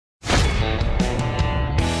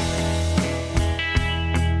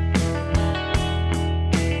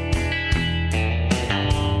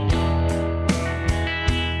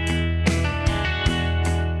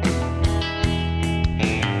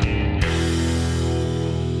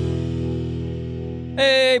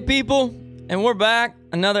Hey, people, and we're back.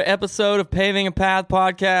 Another episode of Paving a Path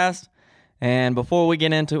podcast. And before we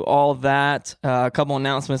get into all of that, a couple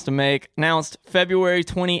announcements to make. Announced February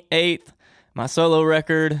 28th, my solo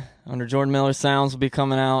record under Jordan Miller Sounds will be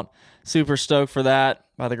coming out. Super stoked for that.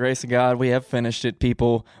 By the grace of God, we have finished it,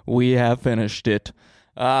 people. We have finished it.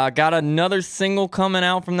 Got another single coming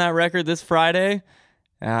out from that record this Friday.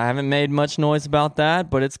 I haven't made much noise about that,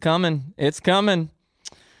 but it's coming. It's coming.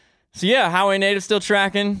 So yeah, Highway Native still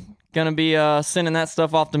tracking. Gonna be sending that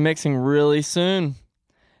stuff off to mixing really soon.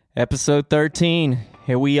 Episode 13.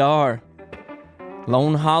 Here we are.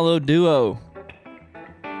 Lone Hollow Duo.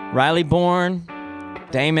 Riley Bourne,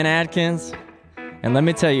 Damon Adkins. And let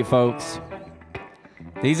me tell you, folks,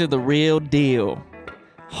 these are the real deal.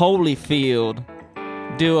 Holyfield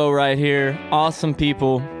duo right here. Awesome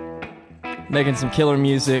people. Making some killer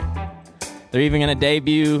music. They're even gonna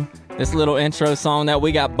debut this little intro song that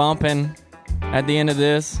we got bumping at the end of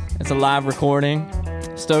this. It's a live recording.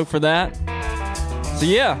 Stoked for that. So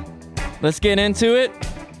yeah, let's get into it.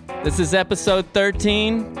 This is episode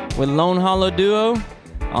 13 with Lone Hollow Duo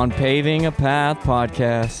on Paving a Path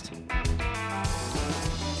podcast.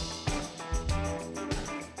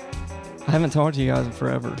 I haven't talked to you guys in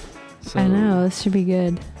forever. So I know, this should be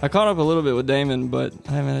good. I caught up a little bit with Damon, but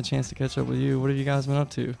I haven't had a chance to catch up with you. What have you guys been up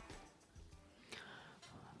to?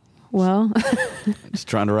 Well, Just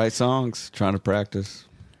trying to write songs, trying to practice,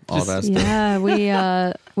 all that stuff. yeah,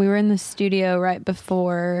 we were in the studio right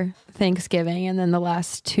before Thanksgiving, and then the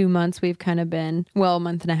last 2 months we've kind of been, well, a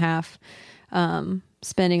month and a half,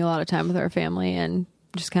 spending a lot of time with our family and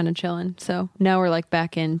just kind of chilling. So now we're like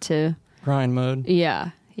back into Grind mode.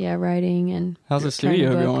 yeah, writing and How's the trying to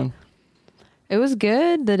studio book. going? It was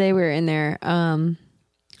good the day we were in there. I don't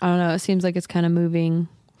know. It seems like it's kind of moving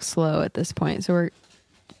slow at this point, so we're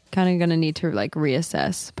kind of going to need to like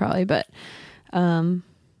reassess probably. But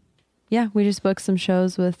yeah, we just booked some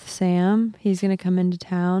shows with Sam. He's going to come into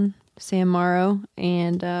town, Sam Morrow,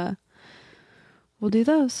 and we'll do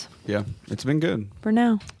those. Yeah, it's been good. For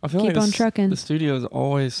now. I feel Keep like on trucking. The studio is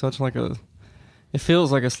always such like it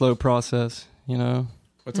feels like a slow process, you know?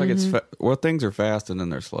 It's like things are fast and then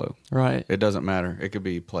they're slow. Right. It doesn't matter. It could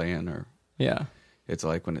be playing or Yeah. it's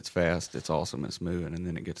like when it's fast, it's awesome, it's moving, and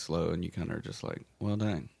then it gets slow and you kind of are just like, well,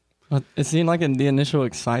 dang. But it seemed like the initial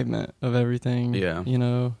excitement of everything. Yeah. You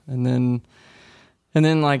know, and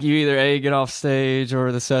then like you either get off stage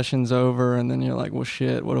or the session's over and then you're like, well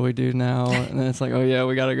shit, what do we do now? And then it's like, oh yeah,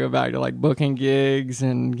 we got to go back to like booking gigs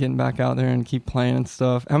and getting back out there and keep playing and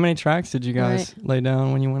stuff. How many tracks did you guys lay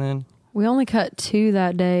down when you went in? We only cut 2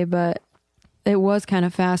 that day, but it was kind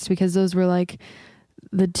of fast because those were like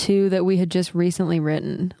the 2 that we had just recently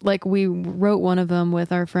written. Like we wrote one of them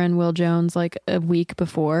with our friend Will Jones like a week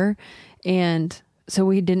before, and so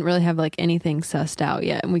we didn't really have like anything sussed out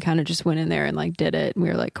yet, and we kind of just went in there and like did it, and we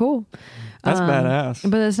were like, cool. That's badass.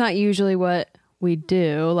 But that's not usually what we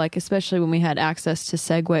do. Like especially when we had access to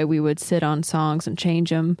Segway, we would sit on songs and change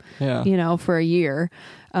them, Yeah. you know, for a year.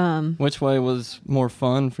 Which way was more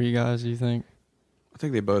fun for you guys, do you think? I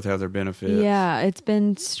think they both have their benefits. Yeah, it's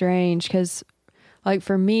been strange because, like,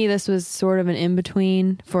 for me, this was sort of an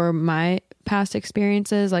in-between for my past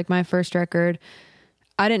experiences. Like, my first record,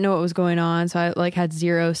 I didn't know what was going on, so I, like, had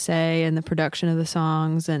zero say in the production of the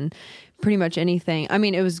songs and pretty much anything. I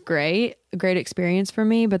mean, it was a great experience for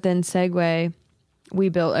me, but then Segway, we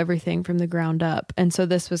built everything from the ground up. And so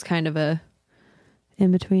this was kind of a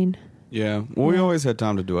in-between. Yeah. Well, we always had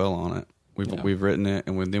time to dwell on it. We've written it,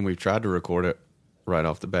 and then we've tried to record it right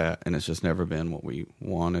off the bat, and it's just never been what we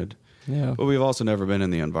wanted. Yeah. But we've also never been in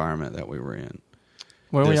the environment that we were in.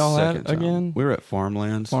 Where we This all second at time. again? We were at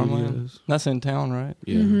Farmland Studios. That's in town, right?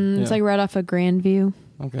 Yeah. Mm-hmm. It's Yeah. like right off of Grandview.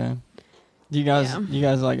 Okay. Do you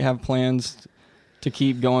guys like have plans to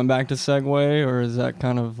keep going back to Segway, or is that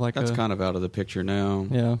kind of like That's kind of out of the picture now.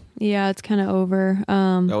 Yeah. Yeah, it's kind of over.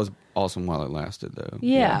 That was awesome while it lasted, though.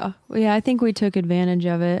 Yeah. I think we took advantage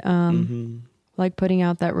of it. Like putting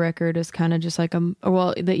out that record is kind of just like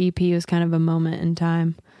the EP was kind of a moment in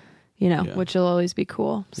time, you know, which will always be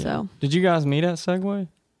cool. Yeah. So Did you guys meet at Segway?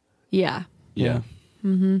 yeah. Yeah.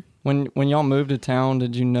 Mm-hmm. When y'all moved to town,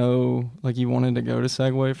 did you know like you wanted to go to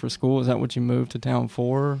Segway for school? Is that what you moved to town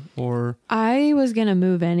for, or? I was gonna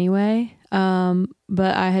move anyway,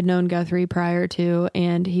 but I had known Guthrie prior to,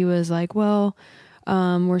 and he was like, well,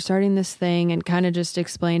 we're starting this thing, and kind of just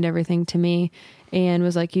explained everything to me, and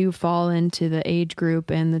was like, you fall into the age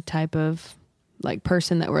group and the type of like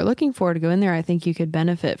person that we're looking for to go in there. I think you could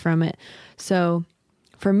benefit from it. So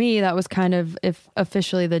for me, that was kind of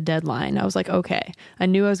officially the deadline. I was like, okay, I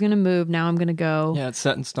knew I was going to move. Now I'm going to go. Yeah, it's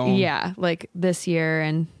set in stone. Yeah, like this year.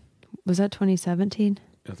 And was that 2017?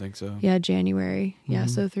 I think so. Yeah, January. Yeah, Mhm.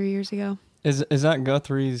 so 3 years ago. Is that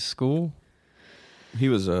Guthrie's school? He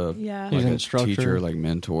was a Yeah. He's like an a instructor. teacher, like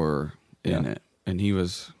mentor in Yeah. it, and he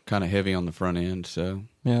was kind of heavy on the front end, so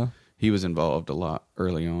Yeah. he was involved a lot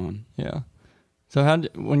early on. Yeah. So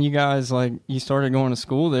when you guys like you started going to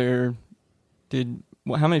school there,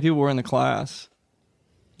 how many people were in the class?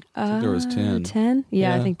 think there was 10. 10? Yeah,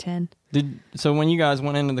 Yeah. I think 10. So when you guys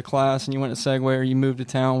went into the class and you went to Segway or you moved to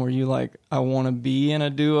town, were you like, I want to be in a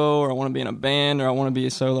duo or I want to be in a band or I want to be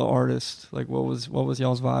a solo artist? Like what was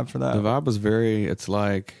y'all's vibe for that? The vibe was it's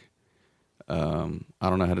like, I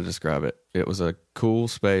don't know how to describe it. It was a cool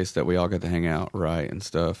space that we all got to hang out, right, and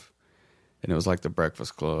stuff. And it was like the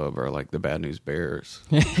Breakfast Club or like the Bad News Bears.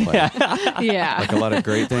 Like, Yeah. like a lot of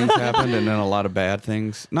great things happened and then a lot of bad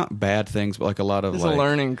things. Not bad things, but like a lot of It's like a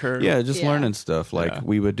learning curve. Yeah, just Yeah. learning stuff. Like Yeah.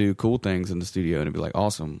 we would do cool things in the studio and it'd be like,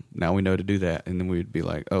 awesome. Now we know to do that. And then we'd be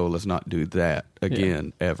like, oh, let's not do that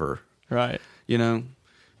again ever. Right. You know?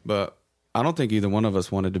 But I don't think either one of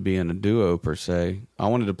us wanted to be in a duo per se. I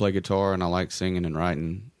wanted to play guitar and I like singing and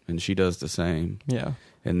writing, and she does the same. Yeah.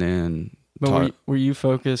 And then But were you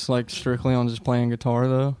focused like strictly on just playing guitar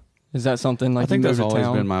though? Is that something like I think you that's moved to always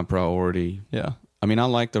town? been my priority. Yeah. I mean, I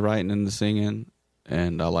like the writing and the singing,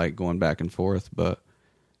 and I like going back and forth, but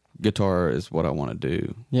guitar is what I want to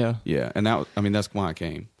do. Yeah. Yeah, and that's why I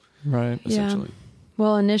came, Right. Yeah. essentially.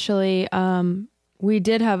 Well, initially, we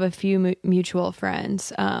did have a few mutual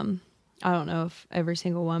friends. I don't know if every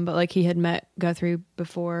single one, but like he had met Guthrie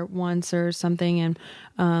before once or something,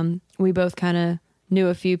 and we both kind of knew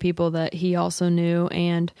a few people that he also knew,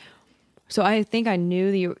 and so I think I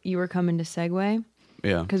knew that you were coming to Segway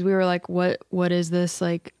Yeah. because we were like, what is this?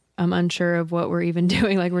 Like, I'm unsure of what we're even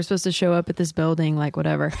doing. Like, we're supposed to show up at this building, like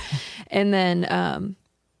whatever, and then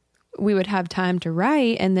we would have time to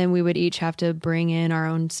write, and then we would each have to bring in our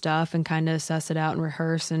own stuff and kind of suss it out and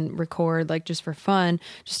rehearse and record, like just for fun,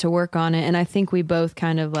 just to work on it. And I think we both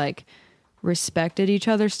kind of like respected each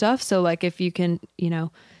other's stuff. So like if you can,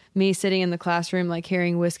 me sitting in the classroom, like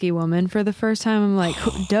hearing Whiskey Woman for the first time, I'm like,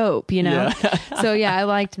 dope, Yeah. So yeah, I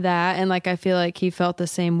liked that. And like, I feel like he felt the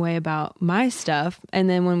same way about my stuff. And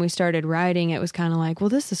then when we started writing, it was kind of like, well,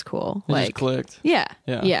 this is cool. It like, just clicked. yeah.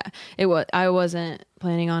 Yeah. It was. I wasn't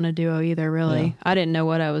planning on a duo either. Really, Yeah. I didn't know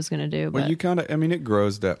what I was gonna do. Well, But you kind of, it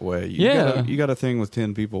grows that way. Yeah. You got a thing with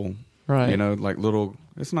 10 people, Right. like little,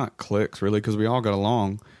 it's not cliques really, because we all got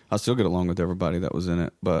along. I still get along with everybody that was in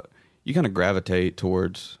it, but you kind of gravitate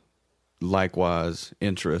towards likewise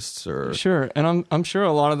interests or Sure. And I'm sure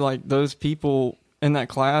a lot of like those people in that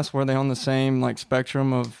class, were they on the same like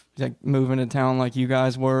spectrum of like moving to town like you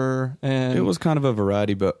guys were? And it was kind of a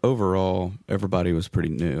variety, but overall everybody was pretty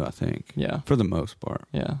new, I think. Yeah. For the most part.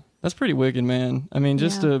 Yeah. That's pretty wicked, man. I mean,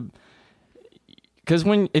 just Yeah. because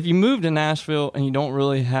if you move to Nashville and you don't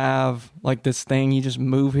really have like this thing, you just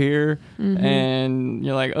move here Mm-hmm. and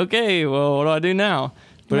you're like, okay, well, what do I do now?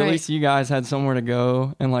 But at Right. least you guys had somewhere to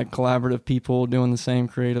go and like collaborative people doing the same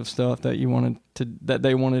creative stuff that that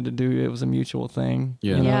they wanted to do. It was a mutual thing.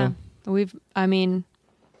 Yeah. you know? yeah,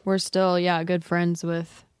 we're still good friends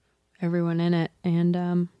with everyone in it,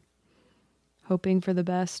 and hoping for the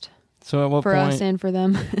best So at what for point? us and for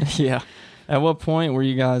them. Yeah. At what point were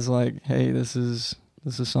you guys like, hey, this is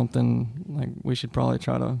something like we should probably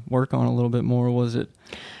try to work on a little bit more? Was it?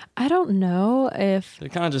 I don't know if It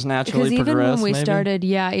kind of just because naturally even progressed. when we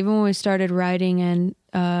maybe? started writing, and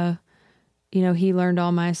he learned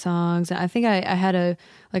all my songs. I think I had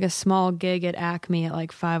a small gig at Acme at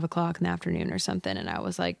like 5:00 in the afternoon or something, and I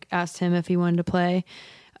was like asked him if he wanted to play,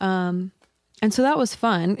 and so that was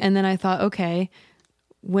fun. And then I thought, okay,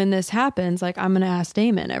 when this happens, like I'm gonna ask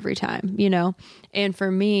Damon every time, And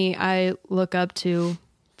for me, I look up to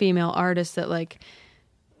female artists that like,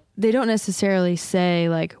 they don't necessarily say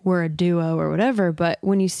like we're a duo or whatever, but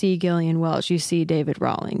when you see Gillian Welch, you see David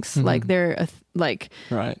Rawlings. Mhm. Like they're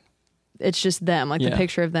Right. it's just them, like Yeah. the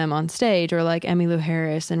picture of them on stage, or like Emmylou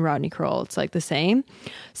Harris and Rodney Crowell. It's like the same.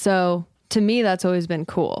 So to me, that's always been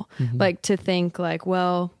cool. Mhm. Like to think like,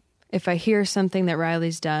 well, if I hear something that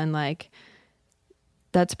Riley's done, like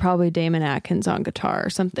that's probably Damon Atkins on guitar or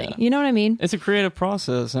something. Yeah. You know what I mean? It's a creative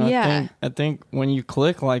process. And Yeah. I think when you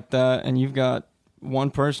click like that and you've got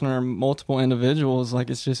one person or multiple individuals, like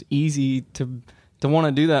it's just easy to want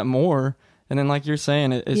to do that more. And then like you're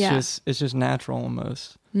saying, it's Yeah. just natural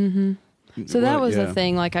almost. Mm-hmm. So that Well, was yeah. the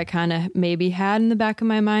thing, like I kind of maybe had in the back of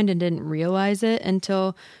my mind and didn't realize it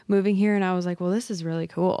until moving here. And I was like, well, this is really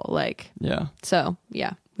cool. Like, Yeah. so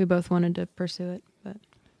yeah, we both wanted to pursue it. But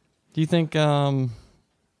Do you think,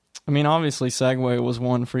 obviously Segway was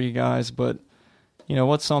one for you guys, but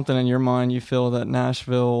what's something in your mind you feel that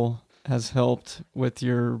Nashville has helped with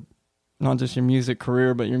your, not just your music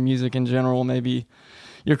career, but your music in general, maybe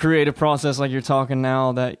your creative process like you're talking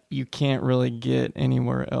now that you can't really get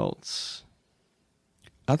anywhere else?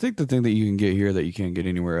 I think the thing that you can get here that you can't get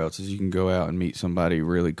anywhere else is you can go out and meet somebody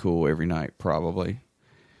really cool every night, probably.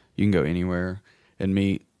 You can go anywhere and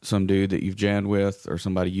meet some dude that you've jammed with or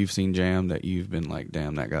somebody you've seen jam that you've been like,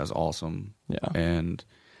 damn, that guy's awesome. Yeah. And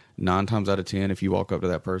 9 times out of 10, if you walk up to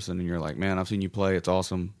that person and you're like, man, I've seen you play, it's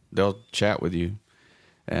awesome, they'll chat with you.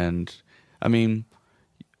 And I mean,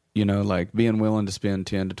 you know, like being willing to spend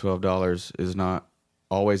 $10 to $12 is not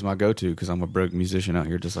always my go-to because I'm a broke musician out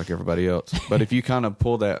here just like everybody else. But if you kind of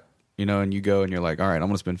pull that, you know, and you go and you're like, all right, I'm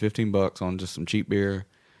going to spend $15 on just some cheap beer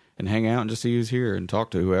and hang out and just see who's here and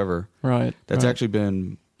talk to whoever. Right. That's right. actually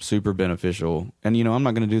been super beneficial. And, you know, I'm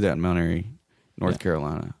not going to do that in Mount Airy, North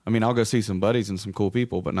Carolina. I mean, I'll go see some buddies and some cool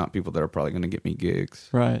people, but not people that are probably going to get me gigs.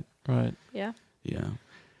 Right. Right. Yeah. Yeah.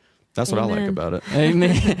 That's what I like Amen. about it.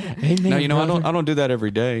 Amen. Amen. No, you know, brother. I don't do that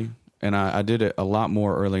every day. And I did it a lot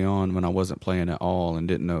more early on when I wasn't playing at all and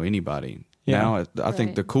didn't know anybody. Yeah. Now, I think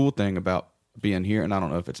Right. the cool thing about being here, and I don't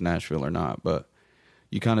know if it's Nashville or not, but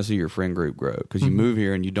you kind of see your friend group grow because you move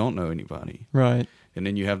here and you don't know anybody. Right. And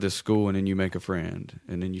then you have this school and then you make a friend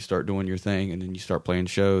and then you start doing your thing and then you start playing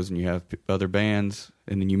shows and you have other bands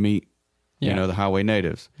and then you meet, Yeah. you know, the Highway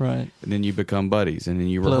Natives. Right. And then you become buddies and then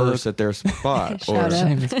you Plug. rehearse at their spot. Shout or out.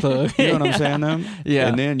 Shameless plug. You know what I'm saying, though? Yeah.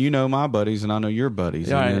 And then you know my buddies and I know your buddies.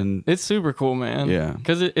 Yeah, and then, it's super cool, man. Yeah.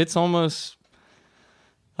 Because it's almost,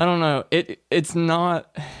 I don't know. It's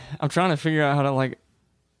not, I'm trying to figure out how to like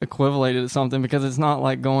equivalent it to something because it's not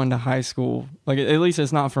like going to high school. Like at least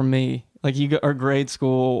it's not for me. Like you go, or grade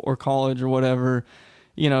school or college or whatever,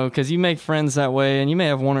 you know, because you make friends that way and you may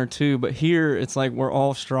have one or two, but here it's like we're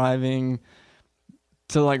all striving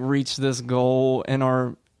to like reach this goal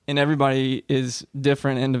and everybody is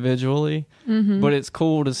different individually, but it's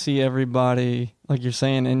cool to see everybody, like you're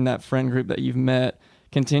saying, in that friend group that you've met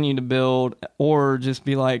continue to build, or just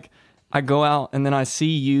be like, I go out and then I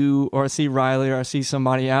see you or I see Riley or I see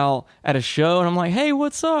somebody out at a show and I'm like, hey,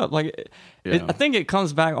 what's up? Like, Yeah. I think it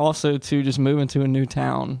comes back also to just moving to a new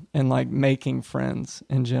town and like making friends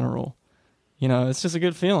in general. You know, it's just a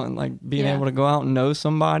good feeling, like being Yeah. able to go out and know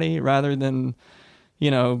somebody rather than,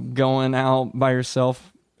 you know, going out by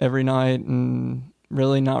yourself every night and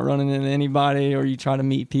really not running into anybody, or you try to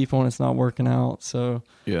meet people and it's not working out. So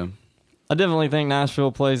yeah. I definitely think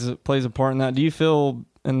Nashville plays a part in that. Do you feel,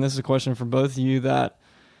 and this is a question for both of you, that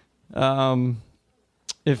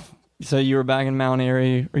if, say, you were back in Mount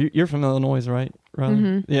Airy, or you're from Illinois, right?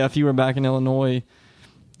 Riley? Yeah, if you were back in Illinois,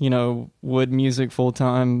 you know, would music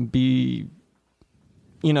full-time be,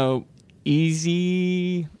 you know,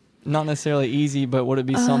 easy? Not necessarily easy, but would it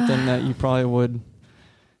be something that you probably would,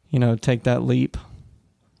 you know, take that leap?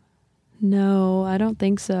 No, I don't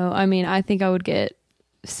think so. I mean, I think I would get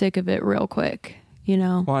sick of it real quick, you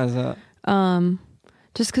know? Why is that?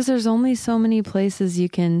 Just because there's only so many places you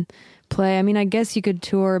can play. I mean, I guess you could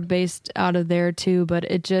tour based out of there too, but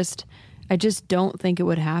I just don't think it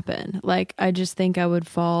would happen. Like, I just think I would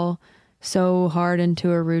fall so hard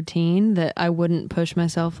into a routine that I wouldn't push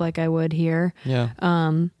myself like I would here. Yeah.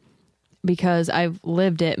 Because I've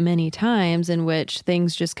lived it many times in which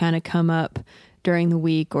things just kind of come up during the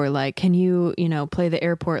week, or like, can you know, play the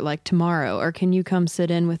airport like tomorrow, or can you come sit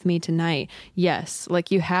in with me tonight? Yes. Like,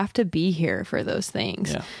 you have to be here for those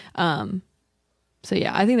things. Yeah. So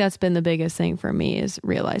yeah, I think that's been the biggest thing for me, is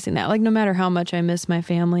realizing that, like, no matter how much I miss my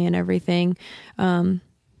family and everything,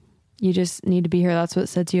 you just need to be here. That's what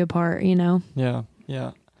sets you apart, you know? Yeah.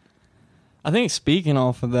 Yeah. I think speaking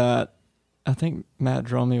off of that, I think Matt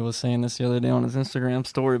Drummy was saying this the other day on his Instagram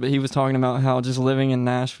story, but he was talking about how just living in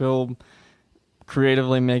Nashville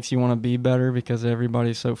creatively makes you want to be better because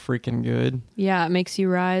everybody's so freaking good. Yeah, it makes you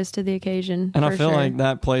rise to the occasion. And I for feel sure. like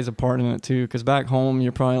that plays a part in it too, because back home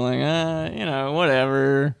you're probably like, you know,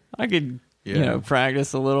 whatever. I could, you Yeah. know,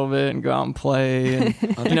 practice a little bit and go out and play. And,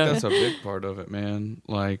 I think that's a big part of it, man.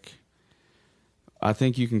 Like, I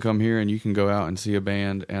think you can come here and you can go out and see a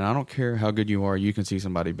band, and I don't care how good you are, you can see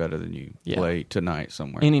somebody better than you play tonight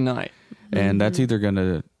somewhere. any night. And that's either going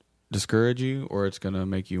to discourage you or it's going to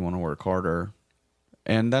make you want to work harder.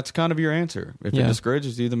 And that's kind of your answer. If it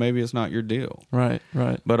discourages you, then maybe it's not your deal. Right,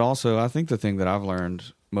 right. But also, I think the thing that I've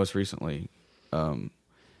learned most recently,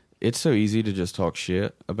 it's so easy to just talk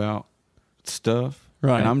shit about stuff.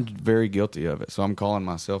 Right. And I'm very guilty of it, so I'm calling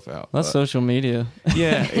myself out. That's But- social media.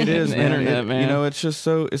 Yeah, it is, The man. internet, man. You know, it's just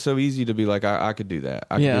it's so easy to be like, I could do that.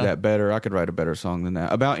 I could Yeah. do that better. I could write a better song than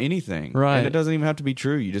that about anything. Right. And it doesn't even have to be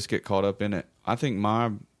true. You just get caught up in it. I think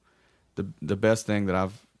the best thing that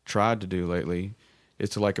I've tried to do lately is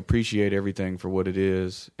to like appreciate everything for what it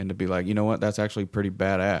is, and to be like, you know what, that's actually pretty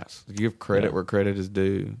badass. Give credit where credit is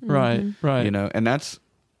due. Right. You know, and that's,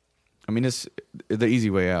 I mean, it's the easy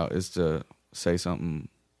way out is to say something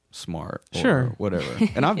smart or Sure. whatever.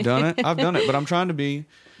 And I've done it, but I'm trying to be,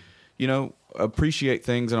 you know, appreciate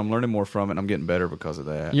things, and I'm learning more from it, and I'm getting better because of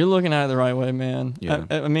that. You're looking at it the right way, man. Yeah.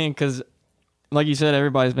 I mean, because like you said,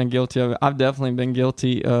 everybody's been guilty of it. I've definitely been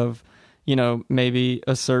guilty of, you know, maybe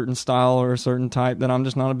a certain style or a certain type that I'm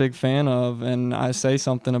just not a big fan of, and I say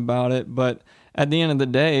something about it, but at the end of the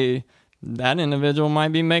day, that individual might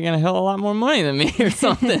be making a hell of a lot more money than me or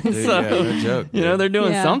something. Dude, So, yeah, no joke, you know, dude. they're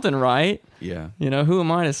doing Yeah. something right. Yeah. You know, who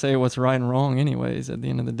am I to say what's right and wrong anyways at the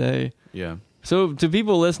end of the day? Yeah. So to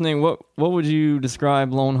people listening, what would you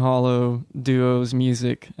describe Lone Hollow Duo's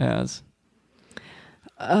music as?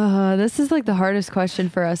 This is like the hardest question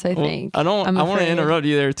for us, I think. I want to afraid. interrupt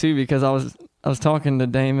you there too, because I was talking to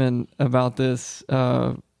Damon about this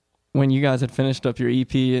when you guys had finished up your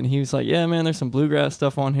EP, and he was like, "Yeah, man, there's some bluegrass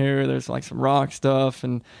stuff on here. There's like some rock stuff,"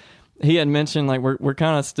 and he had mentioned like we're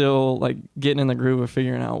kind of still like getting in the groove of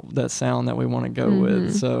figuring out that sound that we want to go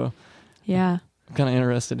with. So Yeah. I'm kind of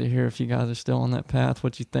interested to hear if you guys are still on that path.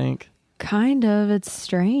 What you think? Kind of. It's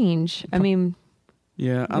strange. I mean,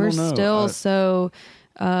 Yeah. I we're don't know. still so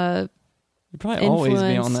You probably always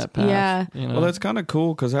be on that path. Yeah. You know? Well, that's kind of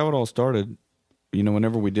cool because how it all started, you know,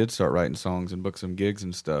 whenever we did start writing songs and book some gigs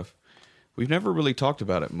and stuff, we've never really talked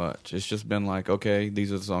about it much. It's just been like, okay,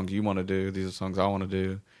 these are the songs you want to do. These are the songs I want to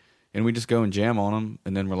do. And we just go and jam on them.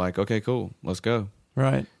 And then we're like, okay, cool, let's go.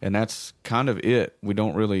 right. And that's kind of it. We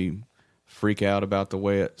don't really freak out about the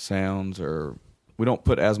way it sounds, or we don't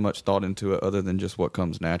put as much thought into it other than just what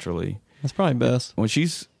comes naturally. That's probably best. When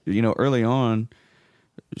she's, you know, early on,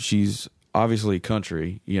 she's obviously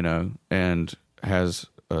country, you know, and has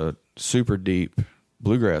a super deep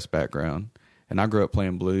bluegrass background. And I grew up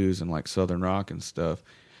playing blues and like Southern rock and stuff.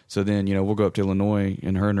 So then, you know, we'll go up to Illinois,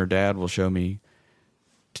 and her and her dad will show me,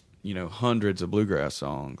 you know, hundreds of bluegrass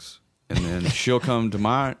songs. And then she'll come to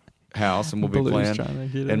my house and we'll be Blues playing, trying to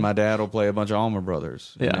get it. and my dad will play a bunch of Alma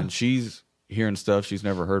Brothers. Yeah. And she's hearing stuff she's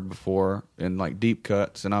never heard before and like deep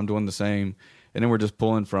cuts, and I'm doing the same. And then we're just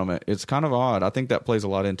pulling from it. It's kind of odd. I think that plays a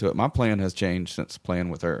lot into it. My plan has changed since playing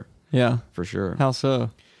with her, Yeah. for sure. How so?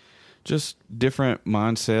 Just different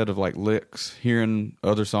mindset of like licks, hearing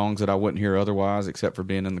other songs that I wouldn't hear otherwise, except for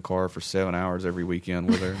being in the car for 7 hours every weekend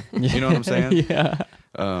with her. You know what I'm saying? Yeah.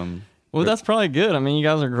 Well, that's probably good. I mean, you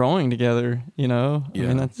guys are growing together, you know? I Yeah.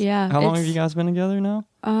 mean, that's, Yeah, How long have it's- you guys been together now?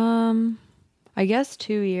 I guess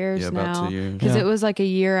 2 years Yeah, now. about 2 years. Because Yeah. it was like a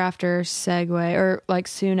year after Segway, or like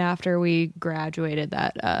soon after we graduated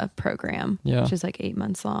that program, Yeah. which is like 8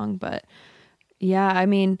 months long. But yeah, I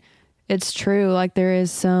mean, it's true. Like there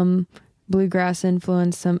is some bluegrass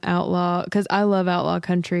influence, some outlaw, because I love outlaw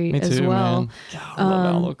country Me as too, well. man. God, I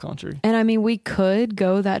love outlaw country. And I mean, we could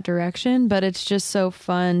go that direction, but it's just so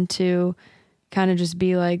fun to kind of just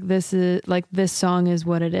be like, this song is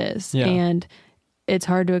what it is. Yeah. And it's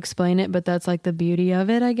hard to explain it, but that's like the beauty of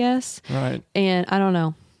it, I guess. Right. And I don't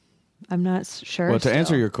know. I'm not sure. Well, to answer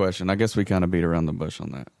still. your question, I guess we kind of beat around the bush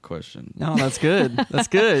on that question. No, that's good. That's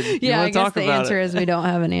good. You Yeah, wanna I guess talk the about answer it. is we don't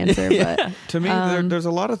have an answer, but To me, there's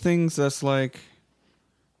a lot of things that's like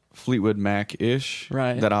Fleetwood Mac-ish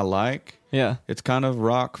Right. that I like. Yeah. It's kind of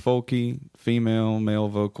rock, folky, female, male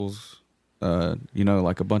vocals, you know,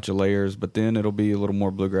 like a bunch of layers, but then it'll be a little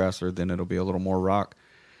more bluegrass, or then it'll be a little more rock,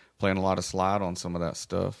 playing a lot of slide on some of that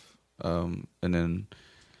stuff. And then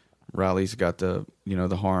Riley's got the, you know,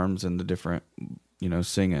 the harms and the different, you know,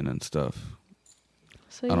 singing and stuff.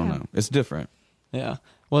 so I don't know. It's different, Yeah.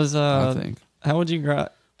 Was I think. how would you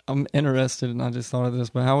I'm interested, and I just thought of this,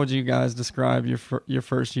 but how would you guys describe your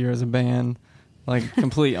first year as a band? Like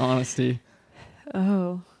complete honesty.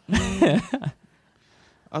 Oh,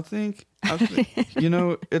 I think, you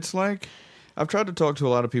know, it's like, I've tried to talk to a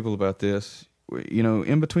lot of people about this, you know,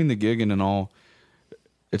 in between the gigging and all.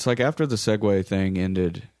 It's like after the Segway thing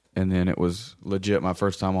ended, and then it was legit my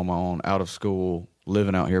first time on my own, out of school,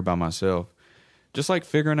 living out here by myself. Just like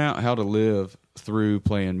figuring out how to live through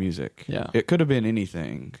playing music. Yeah. It could have been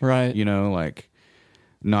anything. Right. You know, like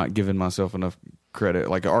not giving myself enough credit.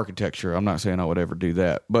 Like architecture, I'm not saying I would ever do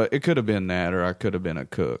that. But it could have been that, or I could have been a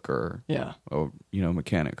cook, or, Yeah. or you know,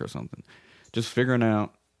 mechanic or something. Just figuring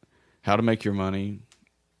out how to make your money,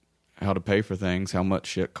 how to pay for things, how much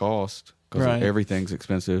shit costs. Because Right. everything's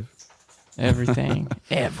expensive. Everything.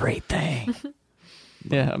 Everything.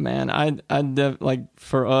 Yeah, man. Like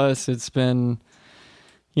for us, it's been,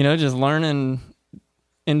 you know, just learning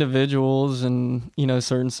individuals and, you know,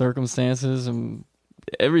 certain circumstances, and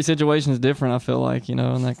every situation is different, I feel like, you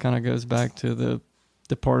know, and that kind of goes back to the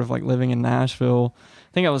the part of like living in Nashville.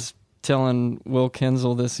 I think I was telling Will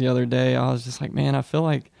Kinzel this the other day. I was just like, man, I feel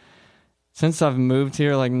like since I've moved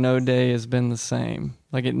here, like no day has been the same.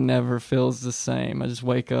 Like it never feels the same. I just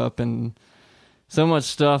wake up and so much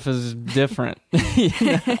stuff is different. You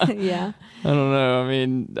know? Yeah. I don't know. I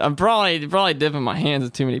mean, I'm probably dipping my hands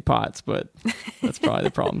in too many pots, but that's probably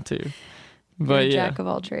the problem too. But You're a yeah, jack of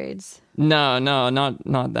all trades. no,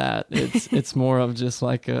 not that. It's more of just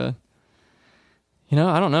like a,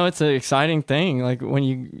 I don't know. It's an exciting thing. Like when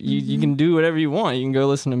you can do whatever you want. You can go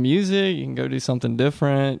listen to music. You can go do something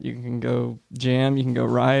different. You can go jam. You can go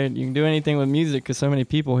write. You can do anything with music because so many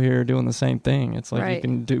people here are doing the same thing. It's like you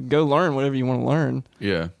can go learn whatever you want to learn.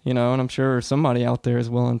 Yeah. And I'm sure somebody out there is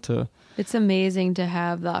willing to. It's amazing to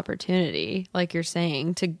have the opportunity, like you're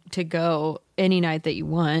saying, to go any night that you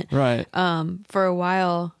want. Right. For a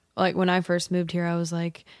while, like when I first moved here, I was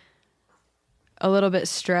like a little bit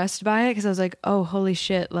stressed by it because I was like, oh, holy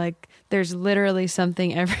shit, like there's literally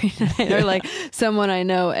something every night or like someone I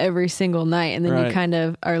know every single night. And then you kind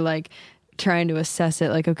of are like trying to assess it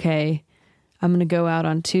like, okay, I'm going to go out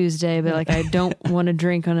on Tuesday, but like I don't want to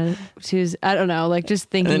drink on a Tuesday. I don't know, like just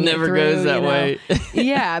thinking it never through, goes that way.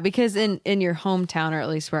 Yeah, because in your hometown, or at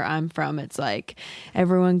least where I'm from, it's like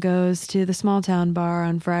everyone goes to the small town bar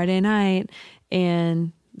on Friday night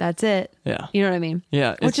and that's it. Yeah. You know what I mean?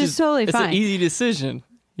 Yeah. Which is totally fine. It's an easy decision.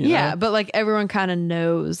 Yeah, but like everyone kind of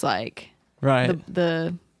knows like right.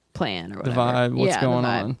 the plan or whatever. The vibe, what's going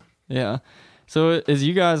on. Yeah. So is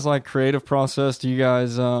you guys like creative process, do you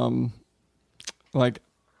guys like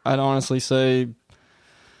I'd honestly say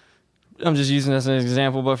I'm just using this as an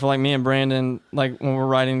example, but for like me and Brandon, like when we're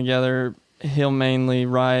writing together, he'll mainly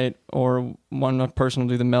write or one person will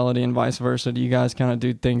do the melody and vice versa. Do you guys kind of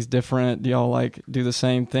do things different? Do y'all like do the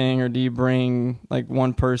same thing or do you bring like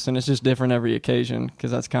one person? It's just different every occasion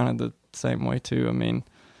because that's kind of the same way too. I mean,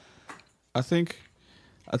 I think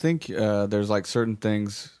there's like certain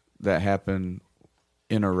things that happen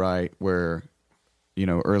in a write where,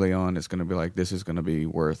 early on it's going to be like, this is going to be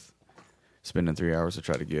worth spending 3 hours to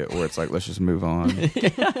try to get, or it's like, let's just move on.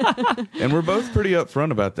 And we're both pretty upfront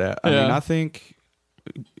about that. I mean, I think.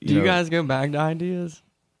 Do you guys go back to ideas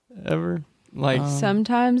ever? Like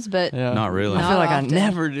sometimes, but not really. I feel like often. I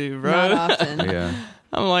never do, bro. Not often. Yeah.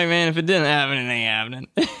 I'm like, man, if it didn't happen, it ain't happening.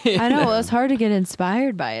 I know. Well, it's hard to get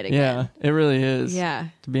inspired by it again. Yeah, it really is. Yeah.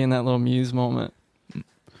 To be in that little muse moment.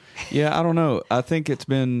 Yeah, I don't know. I think it's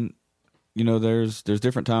been, there's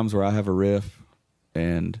different times where I have a riff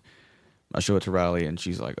and I show it to Riley and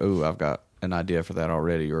she's like, oh, I've got an idea for that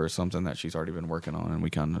already, or something that she's already been working on, and we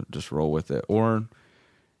kind of just roll with it. Or,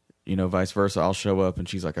 vice versa. I'll show up and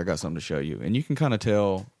she's like, I got something to show you. And you can kind of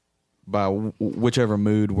tell by whichever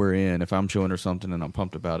mood we're in. If I'm showing her something and I'm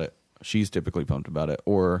pumped about it, she's typically pumped about it,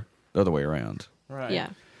 or the other way around. Right. Yeah.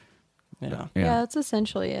 Yeah. Yeah, that's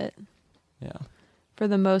essentially it. Yeah. For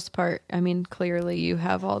the most part, I mean, clearly you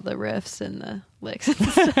have all the riffs and the licks and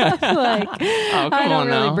stuff. Like, I don't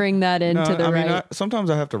really bring that into the right. Sometimes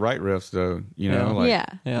I have to write riffs though.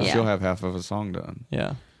 She'll have half of a song done.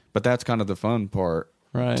 Yeah. But that's kind of the fun part,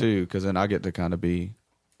 right? Too, because then I get to kind of be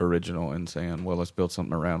original and saying, well, let's build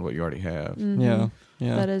something around what you already have. Mm-hmm. Yeah.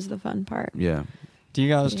 Yeah. That is the fun part. Yeah. Do you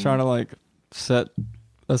guys try to like set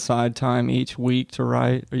aside time each week to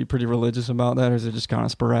write? Are you pretty religious about that, or is it just kind of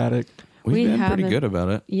sporadic? We've been pretty good about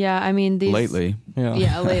it. Yeah, I mean, lately.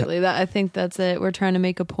 Yeah, lately. I think that's it. We're trying to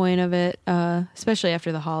make a point of it, especially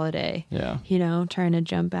after the holiday. Yeah. Trying to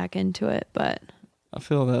jump back into it, but I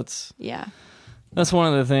feel that's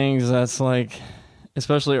one of the things that's like,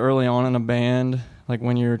 especially early on in a band, like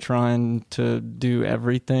when you're trying to do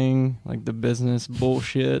everything, like the business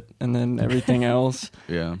bullshit and then everything else.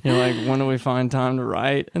 Yeah. You're like, when do we find time to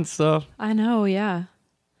write and stuff? I know, yeah.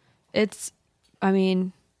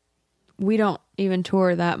 We don't even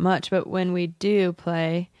tour that much, but when we do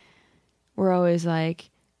play, we're always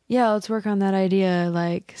like, yeah, let's work on that idea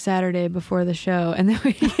like Saturday before the show. And then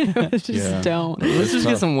we just don't. Let's just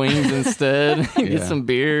get some wings instead, get some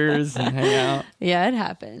beers and hang out. Yeah, it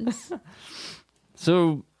happens.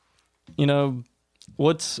 So,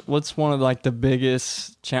 what's one of like the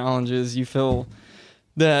biggest challenges you feel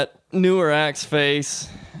that newer acts face,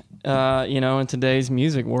 in today's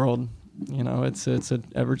music world? It's an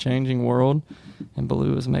ever-changing world, and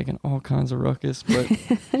Baloo is making all kinds of ruckus, but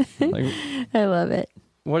like, I love it.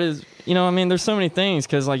 What is, there's so many things,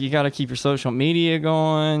 because like you got to keep your social media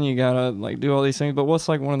going, you got to like do all these things, but what's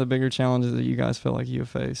like one of the bigger challenges that you guys feel like you have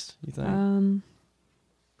faced, you think?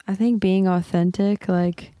 I think being authentic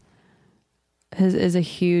like is a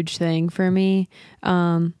huge thing for me,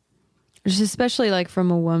 just especially like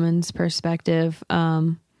from a woman's perspective,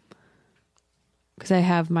 because I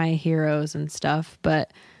have my heroes and stuff,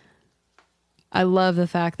 but I love the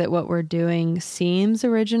fact that what we're doing seems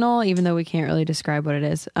original, even though we can't really describe what it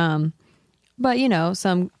is. But you know,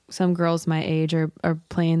 some girls my age are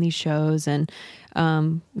playing these shows and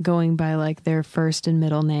going by like their first and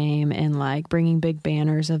middle name and like bringing big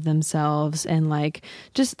banners of themselves and like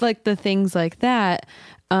just like the things like that.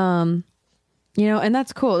 You know, and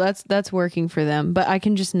that's cool. That's working for them, but I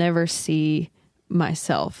can just never see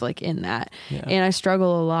myself like in that. Yeah. And I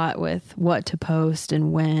struggle a lot with what to post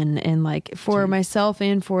and when, and like for myself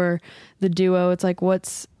and for the duo, it's like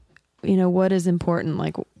what is important.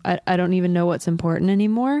 Like I don't even know what's important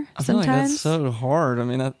anymore. I feel like that's so hard. I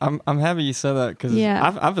mean, I'm happy you said that because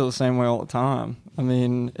I feel the same way all the time. I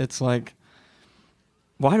mean, it's like,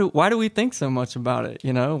 why do we think so much about it?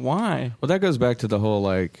 You know, why? Well, that goes back to the whole,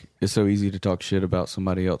 like, it's so easy to talk shit about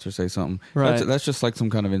somebody else or say something. Right. That's just like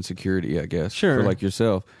some kind of insecurity, I guess. Sure. For like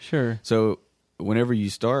yourself. Sure. So whenever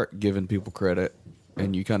you start giving people credit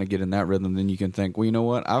and you kind of get in that rhythm, then you can think, well, you know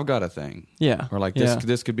what? I've got a thing. Yeah. Or like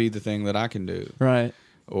this could be the thing that I can do. Right.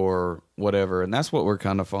 Or whatever. And that's what we're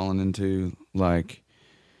kind of falling into. Like,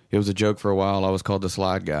 it was a joke for a while. I was called the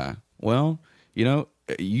slide guy. Well, you know,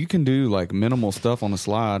 you can do like minimal stuff on the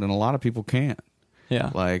slide, and a lot of people can't.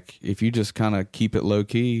 Yeah. Like, if you just kind of keep it low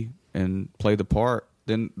key and play the part,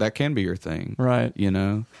 then that can be your thing. Right. You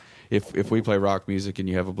know, if we play rock music and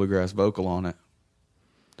you have a bluegrass vocal on it,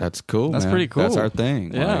 that's cool. That's man. pretty cool. That's our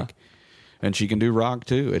thing. Yeah. Like, and she can do rock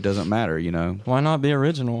too. It doesn't matter, you know. Why not be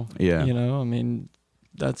original? Yeah. You know, I mean,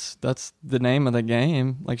 that's the name of the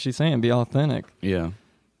game. Like she's saying, be authentic. Yeah.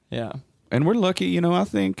 Yeah. And we're lucky, you know. I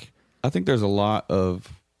think there's a lot of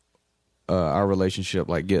our relationship,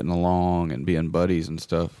 like getting along and being buddies and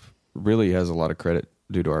stuff, really has a lot of credit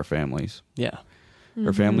due to our families. Yeah.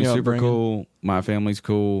 Her family's Yeah, super cool. My family's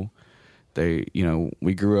cool. They, you know,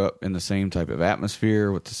 we grew up in the same type of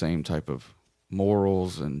atmosphere with the same type of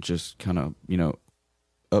morals and just kind of, you know,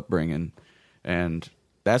 upbringing. And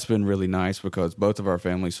that's been really nice because both of our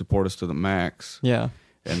families support us to the max. Yeah.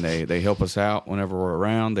 And they help us out whenever we're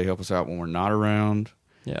around. They help us out when we're not around.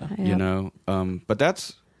 Yeah. You know, but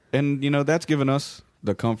that's given us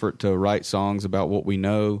the comfort to write songs about what we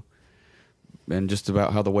know and just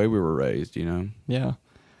about how the way we were raised, you know? Yeah.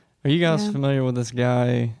 Are you guys familiar with this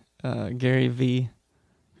guy, Gary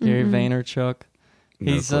Vaynerchuk?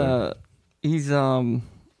 No He's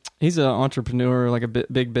an entrepreneur, like a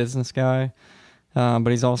big business guy. But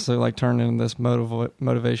he's also like turned into this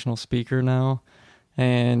motivational speaker now.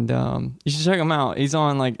 And you should check him out. He's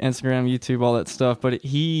on like Instagram, YouTube, all that stuff. But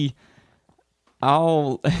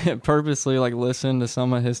I'll purposely like listen to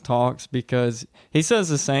some of his talks because he says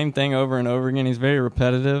the same thing over and over again. He's very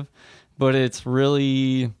repetitive, but it's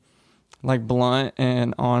really like blunt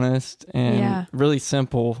and honest and really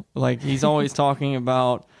simple. Like he's always talking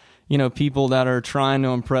about, you know, people that are trying to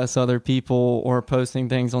impress other people or posting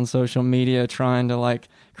things on social media, trying to like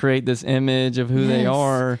create this image of who they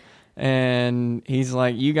are. And he's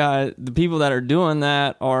like, you guys, the people that are doing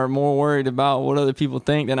that are more worried about what other people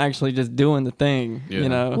think than actually just doing the thing, you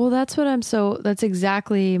know? Well, that's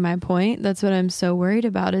exactly my point. That's what I'm so worried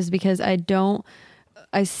about, is because I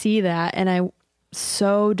see that and I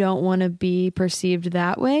so don't want to be perceived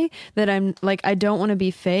that way, that I'm like, I don't want to be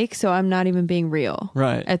fake. So I'm not even being real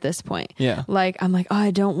at this point. Yeah. Like, I'm like, oh,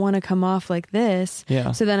 I don't want to come off like this.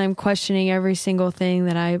 Yeah. So then I'm questioning every single thing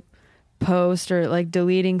that I post or like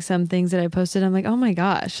deleting some things that I posted. I'm like, oh my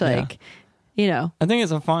gosh, like, you know. I think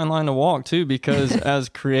it's a fine line to walk too, because as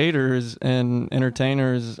creators and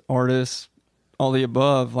entertainers, artists, all the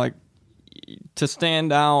above, like to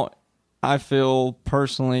stand out, I feel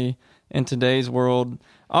personally in today's world,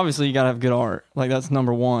 obviously you gotta have good art. Like that's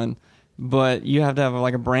number one, but you have to have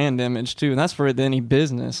like a brand image too. And that's for any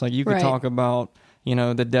business. Like you could talk about, you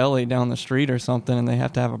know, the deli down the street or something and they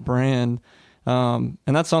have to have a brand. And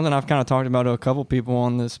that's something I've kind of talked about to a couple people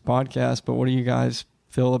on this podcast, but what do you guys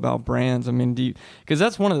feel about brands? I mean, because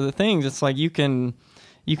that's one of the things. It's like you can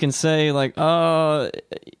say like,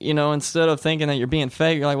 you know, instead of thinking that you're being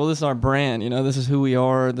fake, you're like, well, this is our brand, you know, this is who we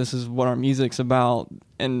are. This is what our music's about.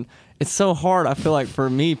 And it's so hard, I feel like, for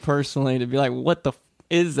me personally to be like, what the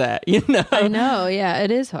is that? You know? I know. Yeah,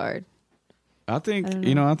 it is hard. I think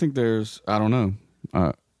there's, I don't know.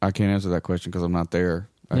 I can't answer that question because I'm not there,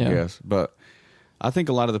 I guess. But I think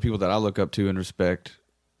a lot of the people that I look up to and respect,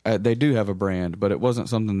 they do have a brand, but it wasn't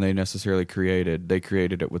something they necessarily created. They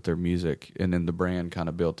created it with their music, and then the brand kind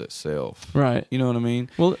of built itself. Right. You know what I mean?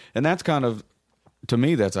 Well, and that's kind of, to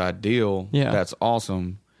me, that's ideal. Yeah. That's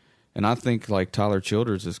awesome. And I think like Tyler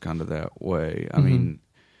Childers is kind of that way. I mean,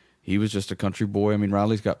 he was just a country boy. I mean,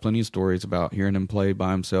 Riley's got plenty of stories about hearing him play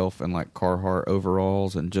by himself in like Carhartt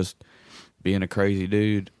overalls and just being a crazy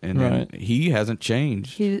dude. And then he hasn't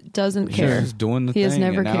changed. He doesn't He's care. just doing the He thing. has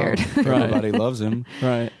never and now cared. Everybody loves him.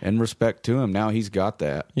 Right. And respect to him. Now he's got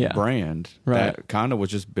that brand that kind of was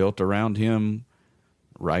just built around him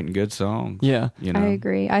writing good songs. Yeah. You know? I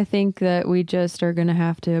agree. I think that we just are going to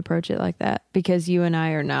have to approach it like that because you and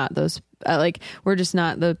I are not those, we're just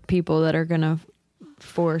not the people that are going to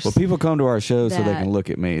force. Well, people come to our show so they that. can look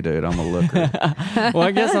at me, dude. I'm a looker. Well,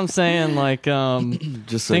 I guess I'm saying like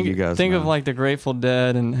Just so think, you guys think know. of like the Grateful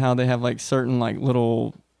Dead and how they have like certain like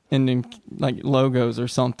little ending like logos or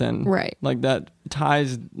something, Right. Like that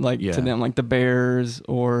ties like Yeah. to them, like the bears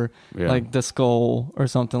or like the skull or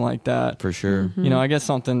something like that. For sure. Mm-hmm. You know, I guess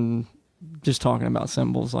something. Just talking about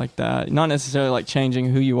symbols like that, not necessarily like changing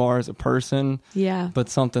who you are as a person, Yeah. but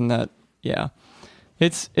something that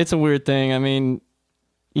it's a weird thing. I mean,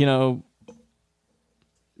 you know,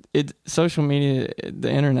 social media, the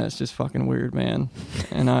internet's just fucking weird, man.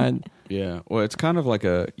 And Yeah. Well, it's kind of like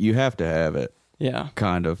you have to have it. yeah.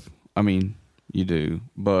 Kind of. I mean, you do,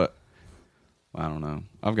 but I don't know.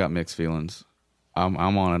 I've got mixed feelings. I'm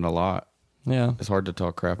on it a lot. Yeah. It's hard to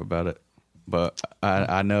talk crap about it, but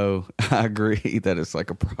I know I agree that it's like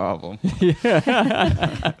a problem.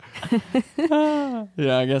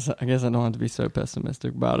 Yeah, I guess I don't have to be so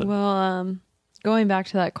pessimistic about it. Well, going back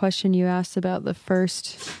to that question you asked about the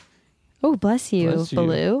first, oh, bless you, Bless you.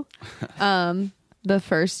 Baloo. The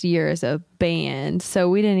first year as a band. So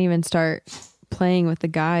we didn't even start playing with the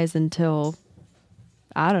guys until,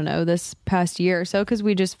 I don't know, this past year or so, because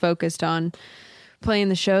we just focused on playing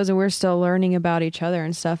the shows and we're still learning about each other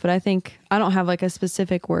and stuff. But I think, I don't have like a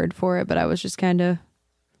specific word for it, but I was just kind of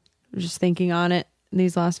just thinking on it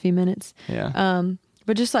these last few minutes. Yeah.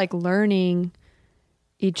 But just like learning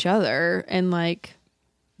each other and like,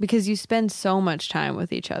 because you spend so much time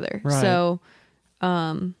with each other. Right. So,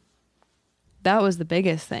 that was the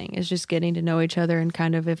biggest thing, is just getting to know each other and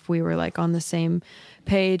kind of if we were like on the same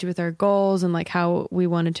page with our goals and like how we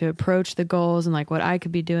wanted to approach the goals and like what I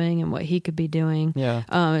could be doing and what he could be doing. Yeah.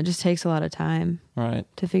 It just takes a lot of time Right.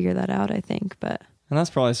 to figure that out, I think. But And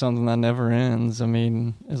that's probably something that never ends. I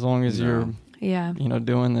mean, as long as you're, yeah,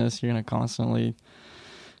 doing this, you're going to constantly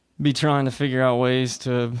be trying to figure out ways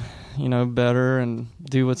to, better and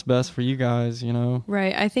do what's best for you guys,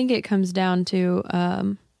 right. I think it comes down to,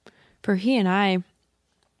 for he and I,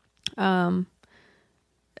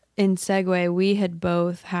 in Segway, we had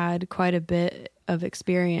both had quite a bit of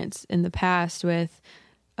experience in the past with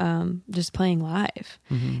just playing live.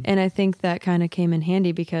 Mm-hmm. And I think that kind of came in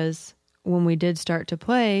handy because when we did start to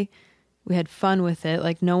play, we had fun with it.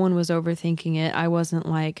 Like no one was overthinking it. I wasn't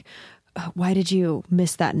like, why did you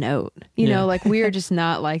miss that note? You know, like we are just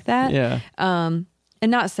not like that. Yeah. And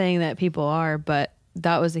not saying that people are, but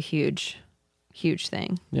that was a huge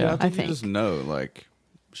thing. Yeah. I think you just know, like,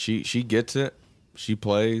 she gets it. She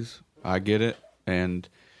plays. I get it. And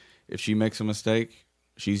if she makes a mistake,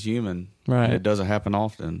 she's human. Right. And it doesn't happen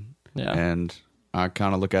often. Yeah. And I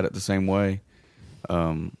kind of look at it the same way.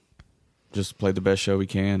 Just play the best show we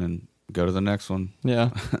can and go to the next one. Yeah.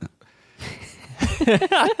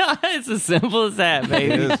 It's as simple as that,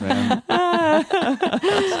 baby. It is, man.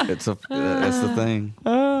 It's the thing.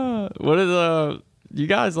 What is you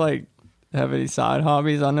guys like have any side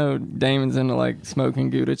hobbies? I know Damon's into like smoking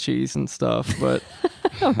Gouda cheese and stuff, but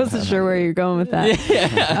I wasn't sure where you're going with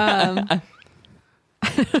that.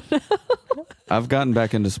 I've gotten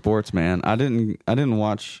back into sports, man. I didn't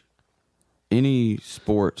watch any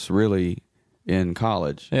sports really in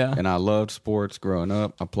college. Yeah. And I loved sports growing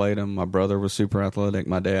up. I played them. My brother was super athletic.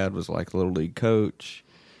 My dad was like a little league coach.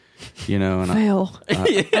 And Phil.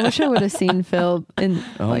 I wish I would have seen Phil in.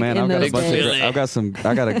 I've got a those bunch days.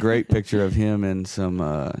 I got a great picture of him in some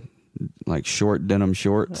like short denim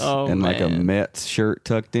shorts and like a Mets shirt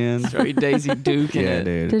tucked in. straight Daisy Duke in Yeah, it.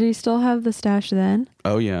 dude. Did he still have the stash then?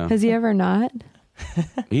 Oh yeah. Has he ever not?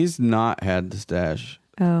 He's not had the stash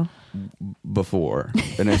Oh, before,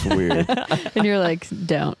 and it's weird. and you're like,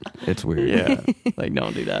 don't. It's weird. Yeah. Like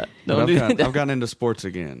don't do that. But Don't do that. I've gotten into sports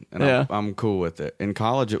again, and Yeah. I'm cool with it. In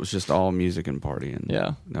college, it was just all music and partying.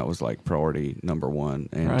 Yeah. That was like priority number 1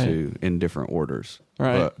 and Right. 2 in different orders.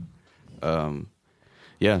 Right. But,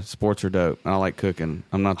 yeah, sports are dope. And I like cooking.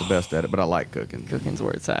 I'm not the best at it, but I like cooking. Cooking's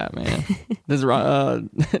where it's at, man. Does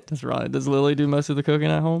Lily do most of the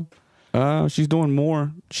cooking at home? She's doing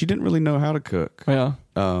more. She didn't really know how to cook. Yeah.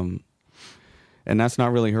 And that's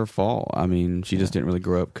not really her fault. I mean, she just didn't really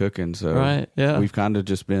grow up cooking. So Right, yeah. we've kind of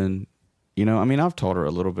just been, I've taught her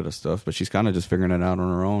a little bit of stuff, but she's kind of just figuring it out on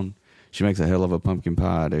her own. She makes a hell of a pumpkin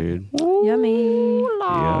pie, dude. Ooh. Yummy.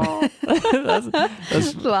 Yeah. That's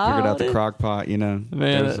Figured out the crock pot, you know.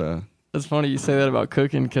 Man, There's It's funny you say that about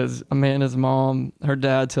cooking because Amanda's mom, her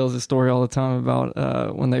dad tells a story all the time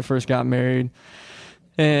about when they first got married.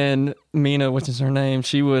 And Mina, which is her name,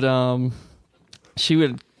 she would the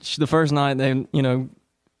first night they,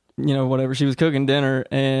 whatever, she was cooking dinner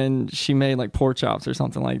and she made like pork chops or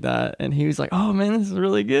something like that. And he was like, "Oh man, this is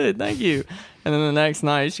really good. Thank you." And then the next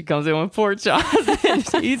night she comes in with pork chops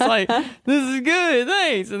and he's like, "This is good.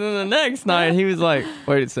 Thanks." And then the next night he was like,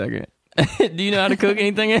 "Wait a second. Do you know how to cook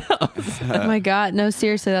anything else?" Oh my God. No,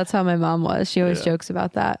 seriously, that's how my mom was. She always jokes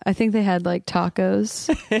about that. I think they had like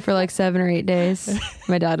tacos for like 7 or 8 days.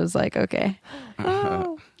 My dad was like, okay.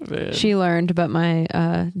 Man. She learned, but my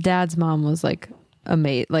dad's mom was like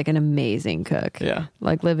an amazing cook. Yeah.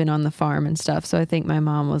 Like living on the farm and stuff. So I think my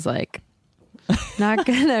mom was like, not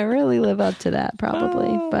gonna really live up to that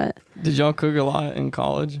probably. But Did y'all cook a lot in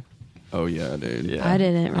college? Oh yeah, dude. Yeah. I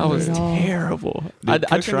didn't I really was at all. terrible. Dude,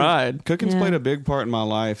 I tried. Cooking's Yeah. played a big part in my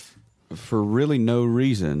life for really no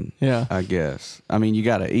reason. Yeah. I guess. I mean, you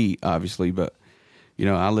got to eat, obviously, but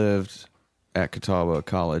I lived at Catawba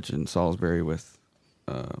College in Salisbury with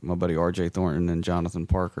my buddy R.J. Thornton and Jonathan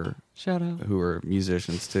Parker, Shout out. who are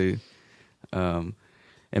musicians too. And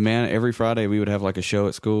man, every Friday we would have like a show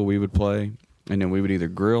at school. We would play, and then we would either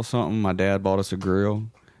grill something. My dad bought us a grill.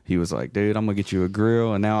 He was like, "Dude, I'm gonna get you a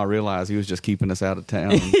grill." And now I realize he was just keeping us out of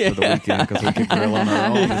town for the weekend because we could grill on our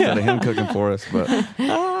own instead of him cooking for us. But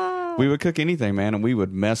we would cook anything, man, and we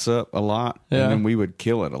would mess up a lot, Yeah. and then we would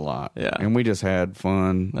kill it a lot. Yeah. And we just had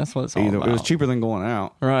fun. That's what it's all about. It was cheaper than going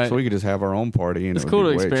out, Right. So we could just have our own party, and It's it would cool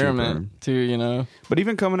to be way experiment cheaper. too, But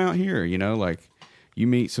even coming out here, like you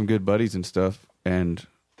meet some good buddies and stuff, and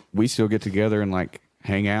we still get together and like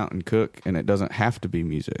hang out and cook, and it doesn't have to be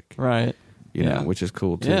music, Right. you Yeah. know, which is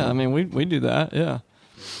cool too. Yeah, I mean, we do that. Yeah.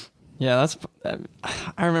 Yeah,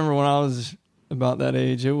 I remember when I was about that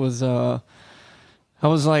age, it was, I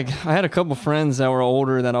had a couple friends that were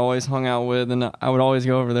older that I always hung out with, and I would always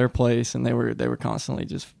go over their place, and they were constantly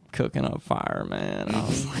just cooking up fire, man. I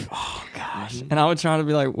was like, oh gosh. And I would try to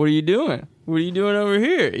be like, "What are you doing? What are you doing over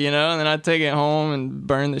here?" And then I'd take it home and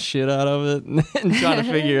burn the shit out of it and try to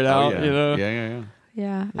figure it out, yeah.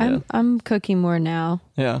 Yeah. Yeah. I'm cooking more now.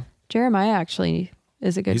 Yeah. Jeremiah actually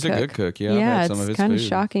is a good He's cook. a good cook. Yeah, I've Yeah, had some of it's his kind of food.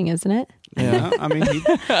 shocking, isn't it? Yeah, I mean,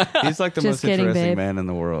 he's like the Just most kidding, interesting babe. man in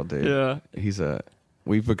the world, dude. Yeah.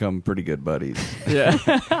 We've become pretty good buddies. Yeah.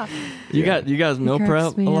 You guys meal cracks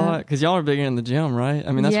prep a me lot? up. Because y'all are big in the gym, right?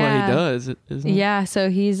 I mean, that's what Yeah. he does, isn't it? Yeah, so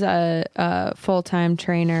he's a full-time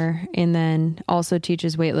trainer and then also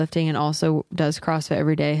teaches weightlifting and also does CrossFit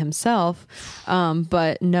every day himself.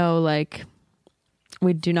 But no, like,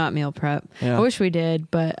 we do not meal prep. Yeah. I wish we did,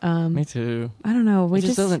 but Me too. I don't know. We It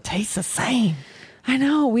just doesn't taste the same. I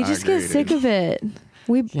know. We I just agree, get sick dude. of it.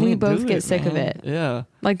 We Can't both do get it, sick of man. it. Yeah.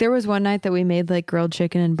 Like there was one night that we made like grilled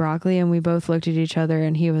chicken and broccoli and we both looked at each other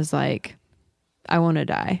and he was like, "I want to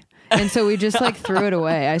die." And so we just like threw it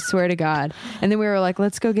away. I swear to God. And then we were like,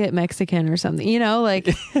 "Let's go get Mexican or something." Like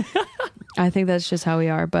I think that's just how we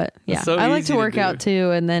are. But yeah, It's so I like easy to to work do. out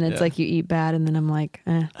too. And then it's Yeah. like you eat bad and then I'm like,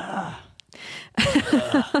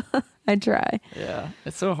 I try. Yeah.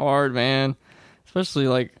 It's so hard, man. Especially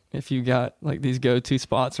like if you got like these go-to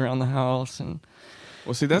spots around the house and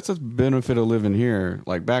Well, see, that's the benefit of living here.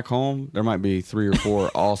 Like back home, there might be 3 or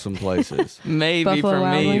 4 awesome places. maybe Buffalo for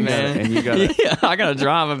Wild me, Wings. man. And you gotta Yeah, I gotta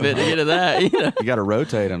drive a bit to get to that. you gotta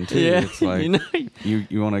rotate them too. Yeah. It's like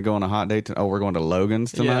you want to go on a hot date. We're going to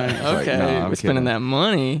Logan's tonight. Yeah, It's like, okay. no, We're I'm spending kidding. that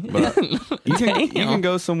money. But you Damn. can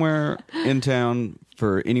go somewhere in town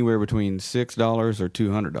for anywhere between $6 or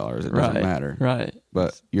 $200. It doesn't Right. matter. Right.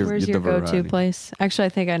 But Where's the your go-to variety. place? Actually, I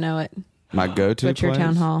think I know it. My go-to Butcher place?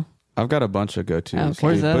 Town Hall. I've got a bunch of go-tos. Okay.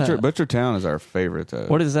 Where's that Butcher, at? Butcher Town is our favorite, though.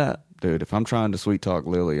 What is that? Dude, if I'm trying to sweet talk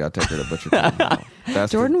Lily, I take her to Butcher Town Hall.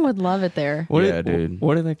 That's Jordan would love it there. What Yeah, dude.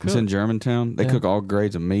 What do they cook? It's in Germantown. They Yeah. cook all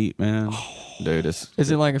grades of meat, man. Dude, it's Is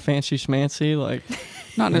it like a fancy schmancy? Like,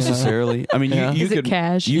 not necessarily. I mean, Yeah. you Is it could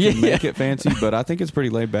cash? you can Yeah. make it fancy, but I think it's pretty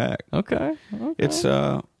laid back. okay. It's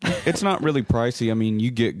not really pricey. I mean,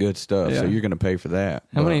 you get good stuff, so Yeah. you're going to pay for that.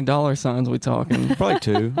 How But many dollar signs we talking? Probably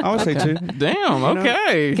 2. I would say 2. Damn. know,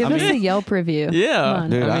 Okay. Give I us mean- a Yelp review. Yeah. Come on.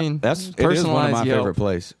 Dude, I mean, it is one of personalized my Yelp. favorite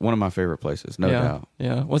place. One of my favorite places, no yeah. doubt.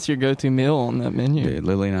 Yeah. What's your go-to meal on that menu? Dude,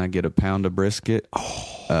 Lily and I get a pound of brisket,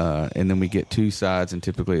 and then we get 2 sides, and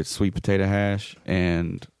typically it's sweet potato hash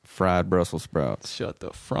and fried Brussels sprouts, Shut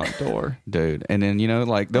the front door. dude. And then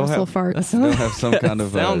like they'll Brussels have farts. they'll have some kind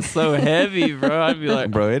of Sounds so heavy, bro. I'd be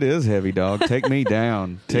like, bro. It is heavy, dog. Take me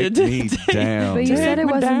down. Take Yeah, me down. But you said it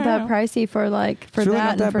me wasn't down. that pricey for It's really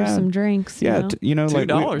not that that and for bad. some drinks. Yeah, You know? like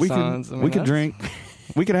 $2 we signs. could I mean, we could that's- drink.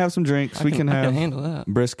 We could have some drinks. We can I have can handle that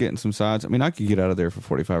brisket and some sides. I mean, I could get out of there for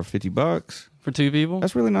 $45 or $50. for 2 people.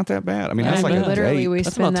 That's really not that bad. I mean, That that's ain't like bad. a Literally, date. we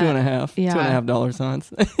That's spend about that. $2.50. Yeah. $2.50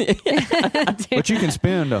 signs. But you can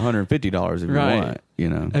spend $150 if you Right.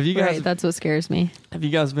 want. Have you guys? Right, that's what scares me. Have you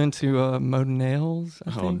guys been to Modenales?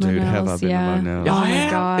 I Oh, think? dude, have I Monell's, been yeah. to Monell's? Oh my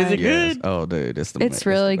yeah? God. Is it Yes. good? Oh, dude, It's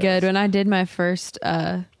really good. When I did my first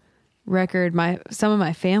record, some of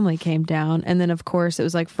my family came down, and then of course it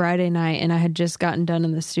was like Friday night, and I had just gotten done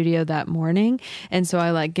in the studio that morning, and so I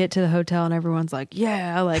like get to the hotel, and everyone's like,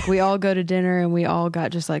 yeah, like we all go to dinner, and we all got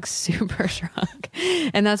just like super drunk,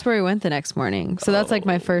 and that's where we went the next morning. So that's like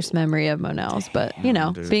my first memory of Monell's. But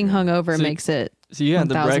dude, being yeah. hungover So- makes it So you had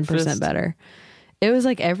the 1000% breakfast. better. It was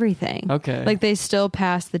like everything. Okay. Like they still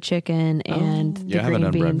pass the chicken and Yeah, I the haven't green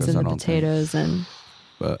done beans breakfast, and I the don't think. potatoes, and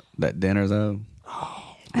But that dinner though.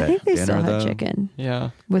 I think they dinner, still had though, chicken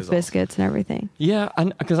Yeah. with is awesome. biscuits and everything. Yeah,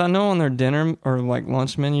 because I know on their dinner or like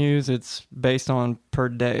lunch menus, it's based on per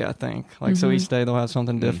day. I think like so each day they'll have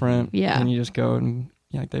something different. Yeah. and you just go and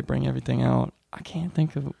like they bring everything out. I can't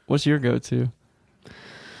think of what's your go-to.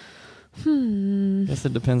 Guess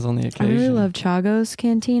it depends on the I occasion. really love Chago's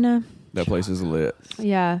Cantina. That place is lit.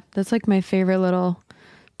 Yeah, that's like my favorite little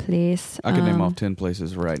place. I can name off 10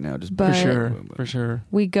 places right now. Just for but- sure, for sure.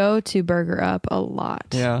 We go to Burger Up a lot.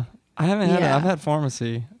 Yeah, I haven't had it. Yeah. I've had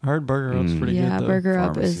Pharmacy. I heard Burger Up's pretty Yeah, good though. Burger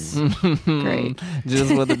Up is great.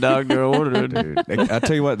 Just what the doctor ordered. Dude, I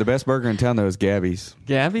tell you what, the best burger in town though is Gabby's.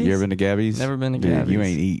 Gabby's? You ever been to Gabby's? Never been to Dude, Gabby's. you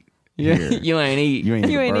ain't eat. Yeah, here. you ain't eat. You ain't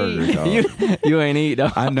eat You a ain't burger, eat. dog. You ain't eat.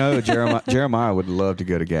 Dog. I know Jeremiah would love to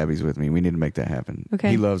go to Gabby's with me. We need to make that happen. Okay.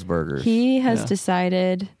 He loves burgers. He has Yeah.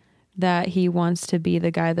 decided that he wants to be the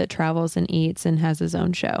guy that travels and eats and has his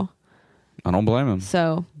own show. I don't blame him.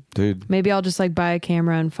 So Dude. maybe I'll just like buy a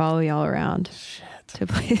camera and follow y'all around to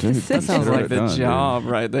places. That sounds Get like it the done, dude. job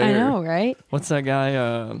right there. I know, right? What's that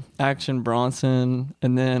guy? Action Bronson,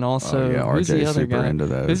 and then also Oh, yeah, who's the RJ's other super guy? into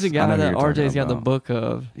those. Who's the I guy know who that you're talking RJ's got the about. book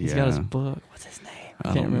of? He's got his Yeah. book. What's his name? I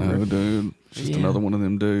I can't don't remember. know, dude. Just Yeah. another one of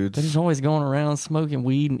them They're dudes. just always going around smoking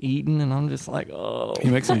weed and eating, and I'm just like, oh, He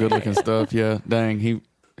makes some good looking stuff. Yeah. Dang.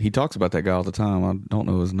 He talks about that guy all the time. I don't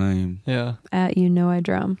know his name. yeah, At You Know I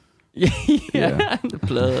Drum. yeah, Yeah. the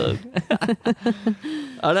plug.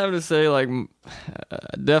 I'd have to say, like,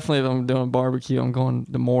 definitely if I'm doing barbecue, I'm going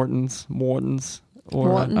to Morton's, or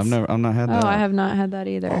Morton's? I've not had Oh, that. I have not had that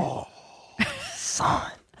either.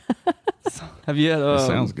 Son. Have you had? That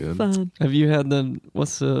sounds good. Fun. Have you had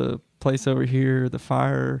what's the place over here? The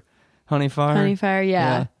Honey Fire. Honey Fire,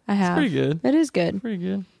 yeah, I It's have. pretty good. It is good. Pretty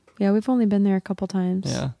good. Yeah, we've only been there a couple times.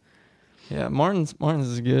 Yeah. Yeah, Martin's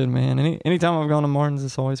is good, man. Anytime I've gone to Martin's,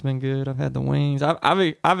 it's always been good. I've had the wings.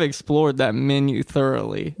 I've explored that menu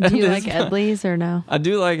thoroughly. Do you like This- Edley's or no? I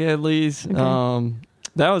do like Edley's. Okay.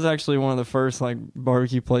 That was actually one of the first like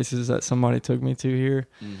barbecue places that somebody took me to here.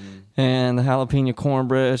 And the jalapeno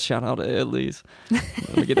cornbread. Shout out to Edley's.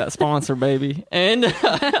 Let me get that sponsor, baby. And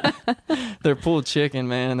their pulled chicken,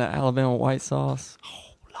 man, and that Alabama white sauce.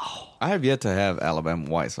 I have yet to have Alabama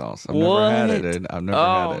white sauce. I've What? never had it, dude. I've never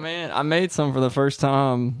Oh had it. man, I made some for the first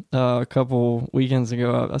time a couple weekends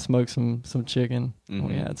ago. I smoked some chicken. We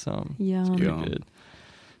Mhm. had some. Yum. Yeah. Pretty good.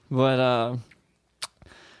 But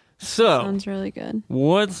so Sounds really good.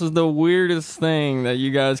 what's the weirdest thing that you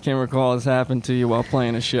guys can recall has happened to you while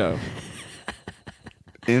playing a show?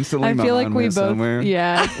 Instantly, I my feel like mind we went both, somewhere.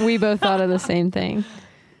 yeah, we both thought of the same thing.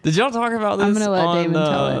 Did y'all talk about this I'm gonna let on, Damon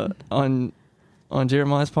tell it. on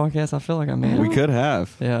Jeremiah's podcast? I feel like I may have. We could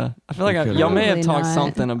have. Yeah. I feel like We could y'all may have Probably talked not.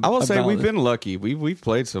 something I will say about we've it. been lucky. We've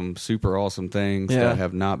played some super awesome things Yeah. that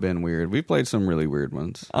have not been weird. We've played some really weird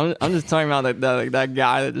ones. I'm just talking about that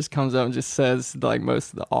guy that just comes up and just says like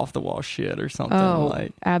most of the off the wall shit or something. Oh,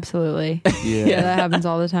 Like absolutely. Yeah. Yeah, that happens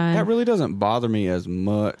all the time. That really doesn't bother me as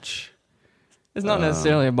much. it's not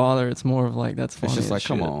necessarily a bother. It's more of like that's funny. It's just as like,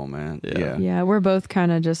 come shit. on, man. Yeah. Yeah. Yeah, we're both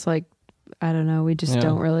kind of just like, I don't know. We just Yeah.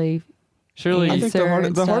 don't really. Surely, I think Answer and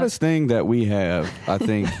the stuff. hardest thing that we have, I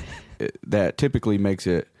think, that typically makes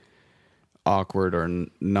it awkward or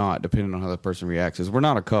not, depending on how the person reacts, is we're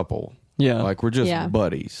not a couple. yeah, Like we're just Yeah.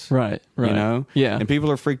 buddies. right. You know? yeah. And people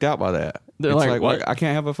are freaked out by that. They're It's like, like, what? I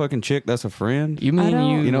can't have a fucking chick that's a friend. You mean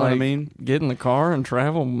don't- You know what I like, mean? get in the car and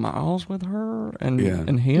travel miles with her and Yeah.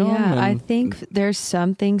 and him? Yeah, and, I think there's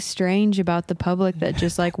something strange about the public that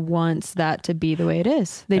just like wants that to be the way it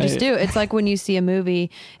is. They just Hey. do. It's like when you see a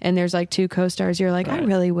movie and there's like two co-stars, you're like, I Right.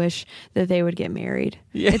 really wish that they would get married.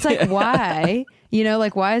 Yeah. It's like, why? You know,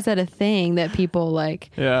 like, why is that a thing that people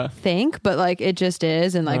like yeah. think? But like, it just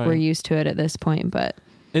is. And like, Right. we're used to it at this point. But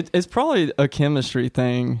It's probably a chemistry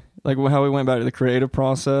thing, like how we went back to the creative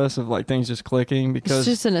process of like things just clicking. it's Because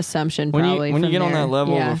just an assumption, when probably. you from get on there. that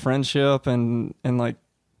level Yeah. of a friendship and like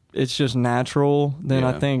it's just natural, then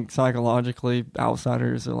I Yeah. think psychologically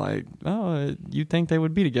outsiders are like, oh, you think they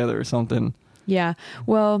would be together or something. Yeah.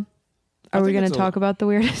 Well, I are we think going it's to a- talk about the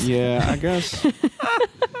weirdest? Yeah, I guess.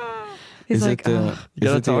 He's Is like, it the, "Ugh." You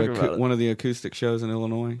is gotta it the talk about it. one of the acoustic shows in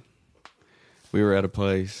Illinois? We were at a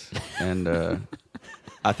place, and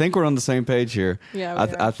I think we're on the same page here. Yeah,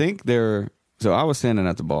 we are. I think they're. So I was standing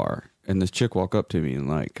at the bar, and this chick walked up to me and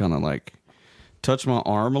like kind of like touched my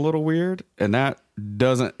arm a little weird, and that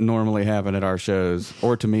doesn't normally happen at our shows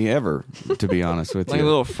or to me ever. To be honest with Like you, a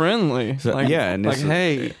little friendly. So, like, yeah, and like it's-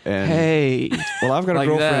 hey, and- hey. Well, I've got a like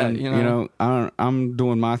that, girlfriend. you know? I'm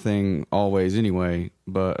doing my thing always anyway.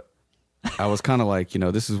 But I was kind of like,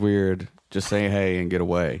 this is weird. Just say hey and get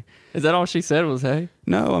away. Is that all she said was hey?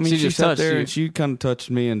 No, I mean She she just sat touched there you. and she kind of touched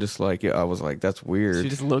me and just like I was like, that's weird. She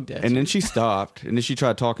just looked at and you. then she stopped and then she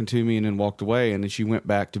tried talking to me and then walked away and then she went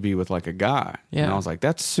back to be with like a guy. Yeah. And I was like,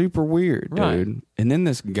 that's super weird, Right. dude. And then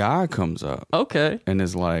this guy comes up Okay. and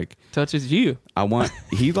is like, Touches you.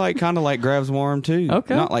 he like kind of like grabs my arm too.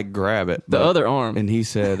 Okay. Not like grab it. The but- other arm. And he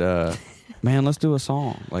said, man, let's do a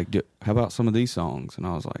song. Like, how about some of these songs? And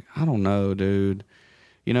I was like, I don't know, dude.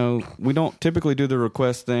 We don't typically do the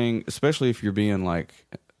request thing, especially if you're being like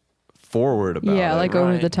forward about it. yeah, like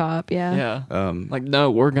over Right. the top. Yeah. Yeah. Like,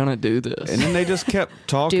 no, we're going to do this. And then they just kept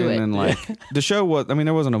talking it. and like the show was,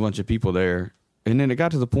 there wasn't a bunch of people there. And then it got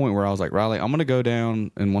to the point where I was like, Riley, I'm going to go down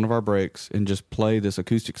in one of our breaks and just play this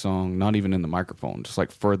acoustic song, not even in the microphone, just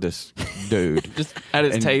like for this dude. Just at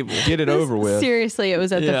his and table. Get it over with. Seriously, it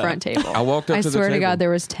was at Yeah. the front table. I walked up I to the swear to table. God, there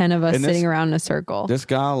was 10 of us And this- sitting around in a circle. This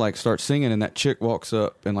guy like starts singing and that chick walks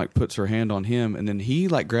up and like puts her hand on him and then he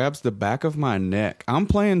like grabs the back of my neck. I'm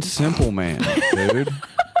playing Simple Man, dude.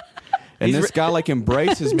 And this guy like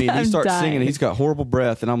embraces me and he I'm starts dying. singing and he's got horrible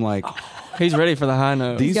breath and I'm like, He's ready for the high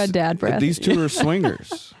note. these got dad breath. These two are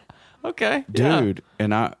swingers, Okay. Yeah. dude.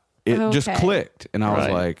 And it just Okay. clicked and I was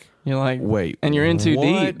Right. like, You're like, wait, and you're in too what,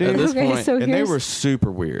 deep dude? at this Okay, point. so And they here's- were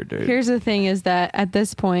super weird, dude. Here's the thing is that at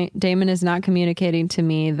this point, Damon is not communicating to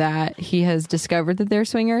me that he has discovered that they're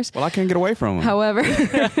swingers. Well, I can't get away from him.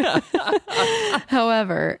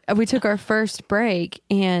 However, we took our first break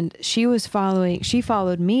and she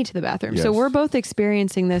followed me to the bathroom. So Yes. we're both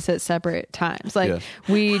experiencing this at separate times. Like Yes.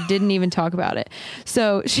 we didn't even talk about it.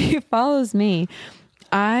 So she follows me.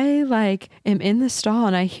 I like am in the stall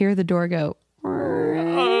and I hear the door go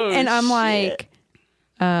and I'm like,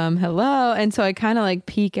 hello. And so I kind of like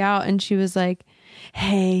peek out and she was like,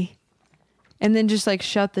 hey, and then just like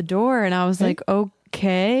shut the door. And I was like,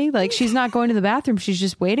 okay, like she's not going to the bathroom. She's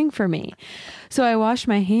just waiting for me. So I wash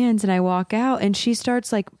my hands and I walk out and she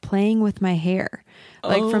starts like playing with my hair.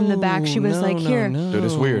 Like from the back, she was like, here, Dude,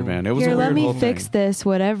 it's weird, man. It was here, a weird let me whole fix thing. this,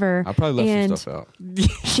 whatever. I probably left and some stuff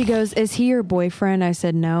out. she goes, is he your boyfriend? I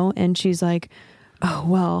said, no. And she's like, oh,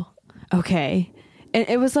 well, okay. And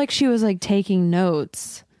it was like she was like taking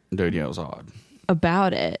notes Dude, yeah, it was odd.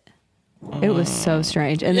 about it. It was so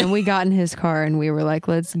strange. And then we got in his car and we were like,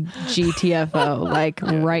 let's GTFO, like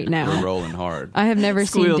right We're now. rolling hard. I have never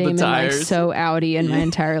seen Squealed the Damon like tires. so outy in my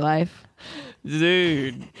entire life.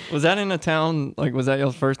 Dude, was that in a town? Like, was that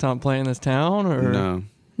y'all's first time playing this town? Or No.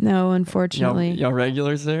 No, y'all, unfortunately. y'all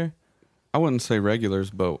regulars there? I wouldn't say regulars,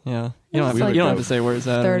 but Yeah. You don't, have, It's like you don't have to say where it's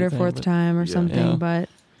at. Third or anything, fourth but- time or Yeah. something, Yeah. but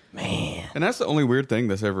and that's the only weird thing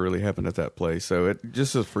that's ever really happened at that place. So it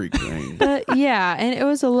just a freak thing. but yeah, and it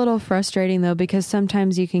was a little frustrating though because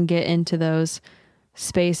sometimes you can get into those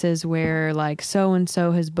spaces where like so and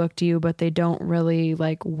so has booked you but they don't really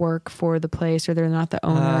like work for the place or they're not the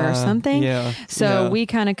owner or something. Yeah. So yeah. we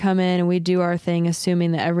kind of come in and we do our thing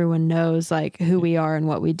assuming that everyone knows like who we are and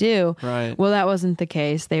what we do. Right. Well, that wasn't the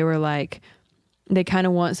case. They were like they kind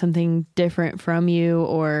of want something different from you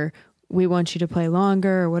or we want you to play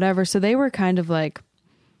longer or whatever. So they were kind of like,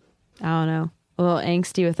 I don't know, a little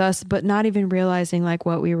angsty with us, but not even realizing like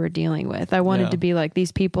what we were dealing with. I wanted Yeah. to be like,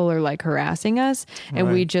 these people are like harassing us and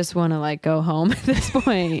we Right. just want to like go home at this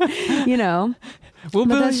point, you know, We'll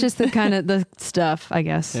but be- that's just the kind of the stuff, I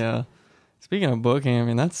guess. Yeah. Speaking of booking, I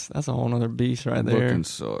mean that's a whole nother beast right there. Booking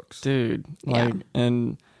sucks. Dude. Yeah. Like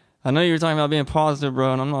and I know you were talking about being positive,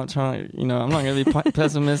 bro, and I'm not trying to, I'm not going to be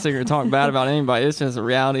pessimistic or talk bad about anybody. It's just the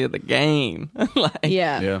reality of the game.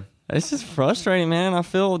 Yeah. It's just frustrating, man. I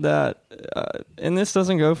feel that, and this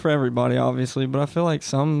doesn't go for everybody, obviously, but I feel like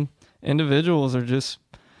some individuals are just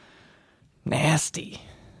nasty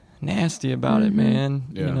about it, man.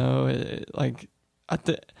 Yeah.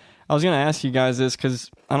 I was going to ask you guys this because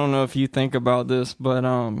I don't know if you think about this, but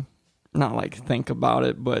not like think about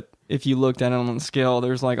it, but if you looked at it on the scale,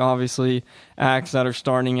 there's like obviously acts that are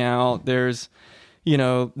starting out. There's,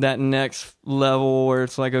 that next level where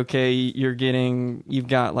it's like, okay, you've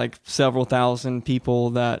got like several thousand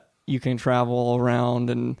people that you can travel around,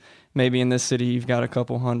 and maybe in this city you've got a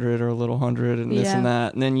couple hundred or a little hundred and this and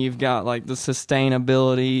that. And then you've got like the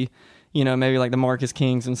sustainability, maybe like the Marcus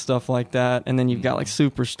Kings and stuff like that. And then you've got like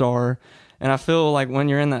Superstar. And I feel like when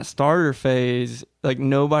you're in that starter phase, like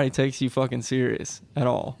nobody takes you fucking serious at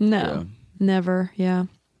all. No, never. Yeah.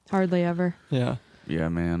 Hardly ever. Yeah. Yeah,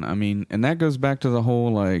 man. I mean, and that goes back to the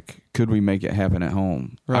whole, like, could we make it happen at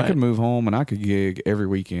home? Right. I could move home and I could gig every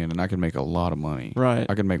weekend and I could make a lot of money. Right.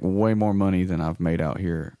 I could make way more money than I've made out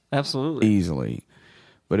here. Absolutely. Easily.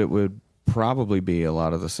 But it would probably be a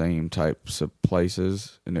lot of the same types of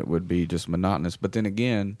places, and it would be just monotonous. But then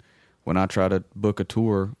again, when I try to book a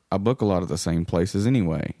tour, I book a lot of the same places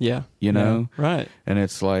anyway. Yeah. You know? Yeah. Right. And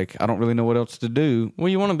it's like, I don't really know what else to do. Well,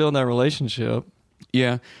 you want to build that relationship.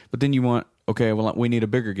 Yeah. But then you want, okay, well, we need a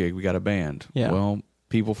bigger gig. We got a band. Yeah. Well,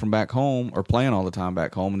 people from back home are playing all the time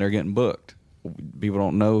back home, and they're getting booked. People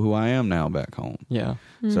don't know who I am now back home. Yeah.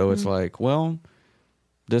 So it's like, well,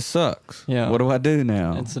 this sucks. Yeah. What do I do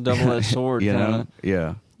now? It's a double-edged sword. You kinda. know?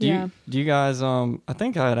 Yeah. Do you guys, I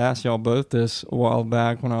think I had asked y'all both this a while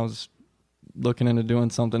back when I was looking into doing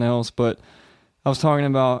something else, but I was talking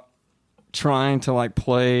about trying to like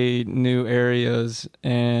play new areas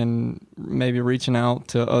and maybe reaching out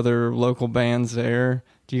to other local bands there.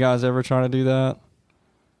 Do you guys ever try to do that?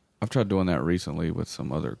 I've tried doing that recently with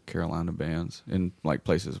some other Carolina bands in like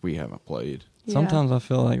places we haven't played. Yeah. Sometimes I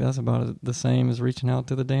feel like that's about the same as reaching out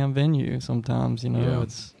to the damn venue. Sometimes, Yeah.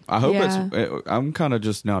 it's I hope I'm kind of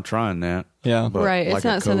just now trying that. yeah, But Right, it's like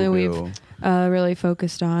not a something we've co-bill. really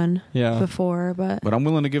focused on yeah, before, but But I'm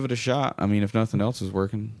willing to give it a shot. I mean, if nothing else is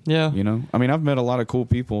working, yeah. you know. I mean, I've met a lot of cool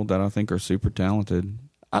people that I think are super talented.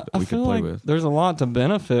 I we feel could play like with. there's a lot to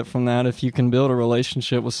benefit from that if you can build a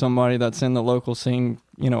relationship with somebody that's in the local scene,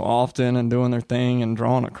 often and doing their thing and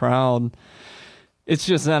drawing a crowd. It's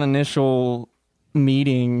just that initial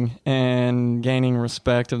meeting and gaining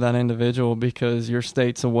respect of that individual because your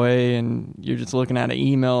state's away and you're just looking at an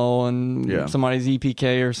email and somebody's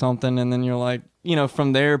EPK or something, and then you're like,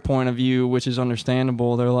 from their point of view, which is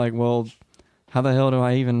understandable, they're like, well, how the hell do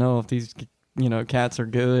I even know if these cats are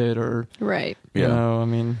good or right. Yeah. I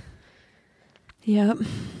mean, Yep.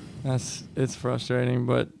 it's frustrating,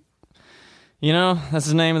 but that's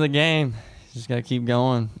the name of the game. You just gotta keep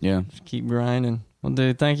going. Yeah. Just keep grinding. Well,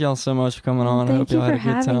 dude, thank y'all so much for coming on. I Thank hope you y'all had for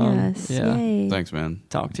a good having time. us. Yeah. Yay. Thanks, man.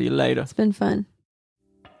 Talk to you later. It's been fun.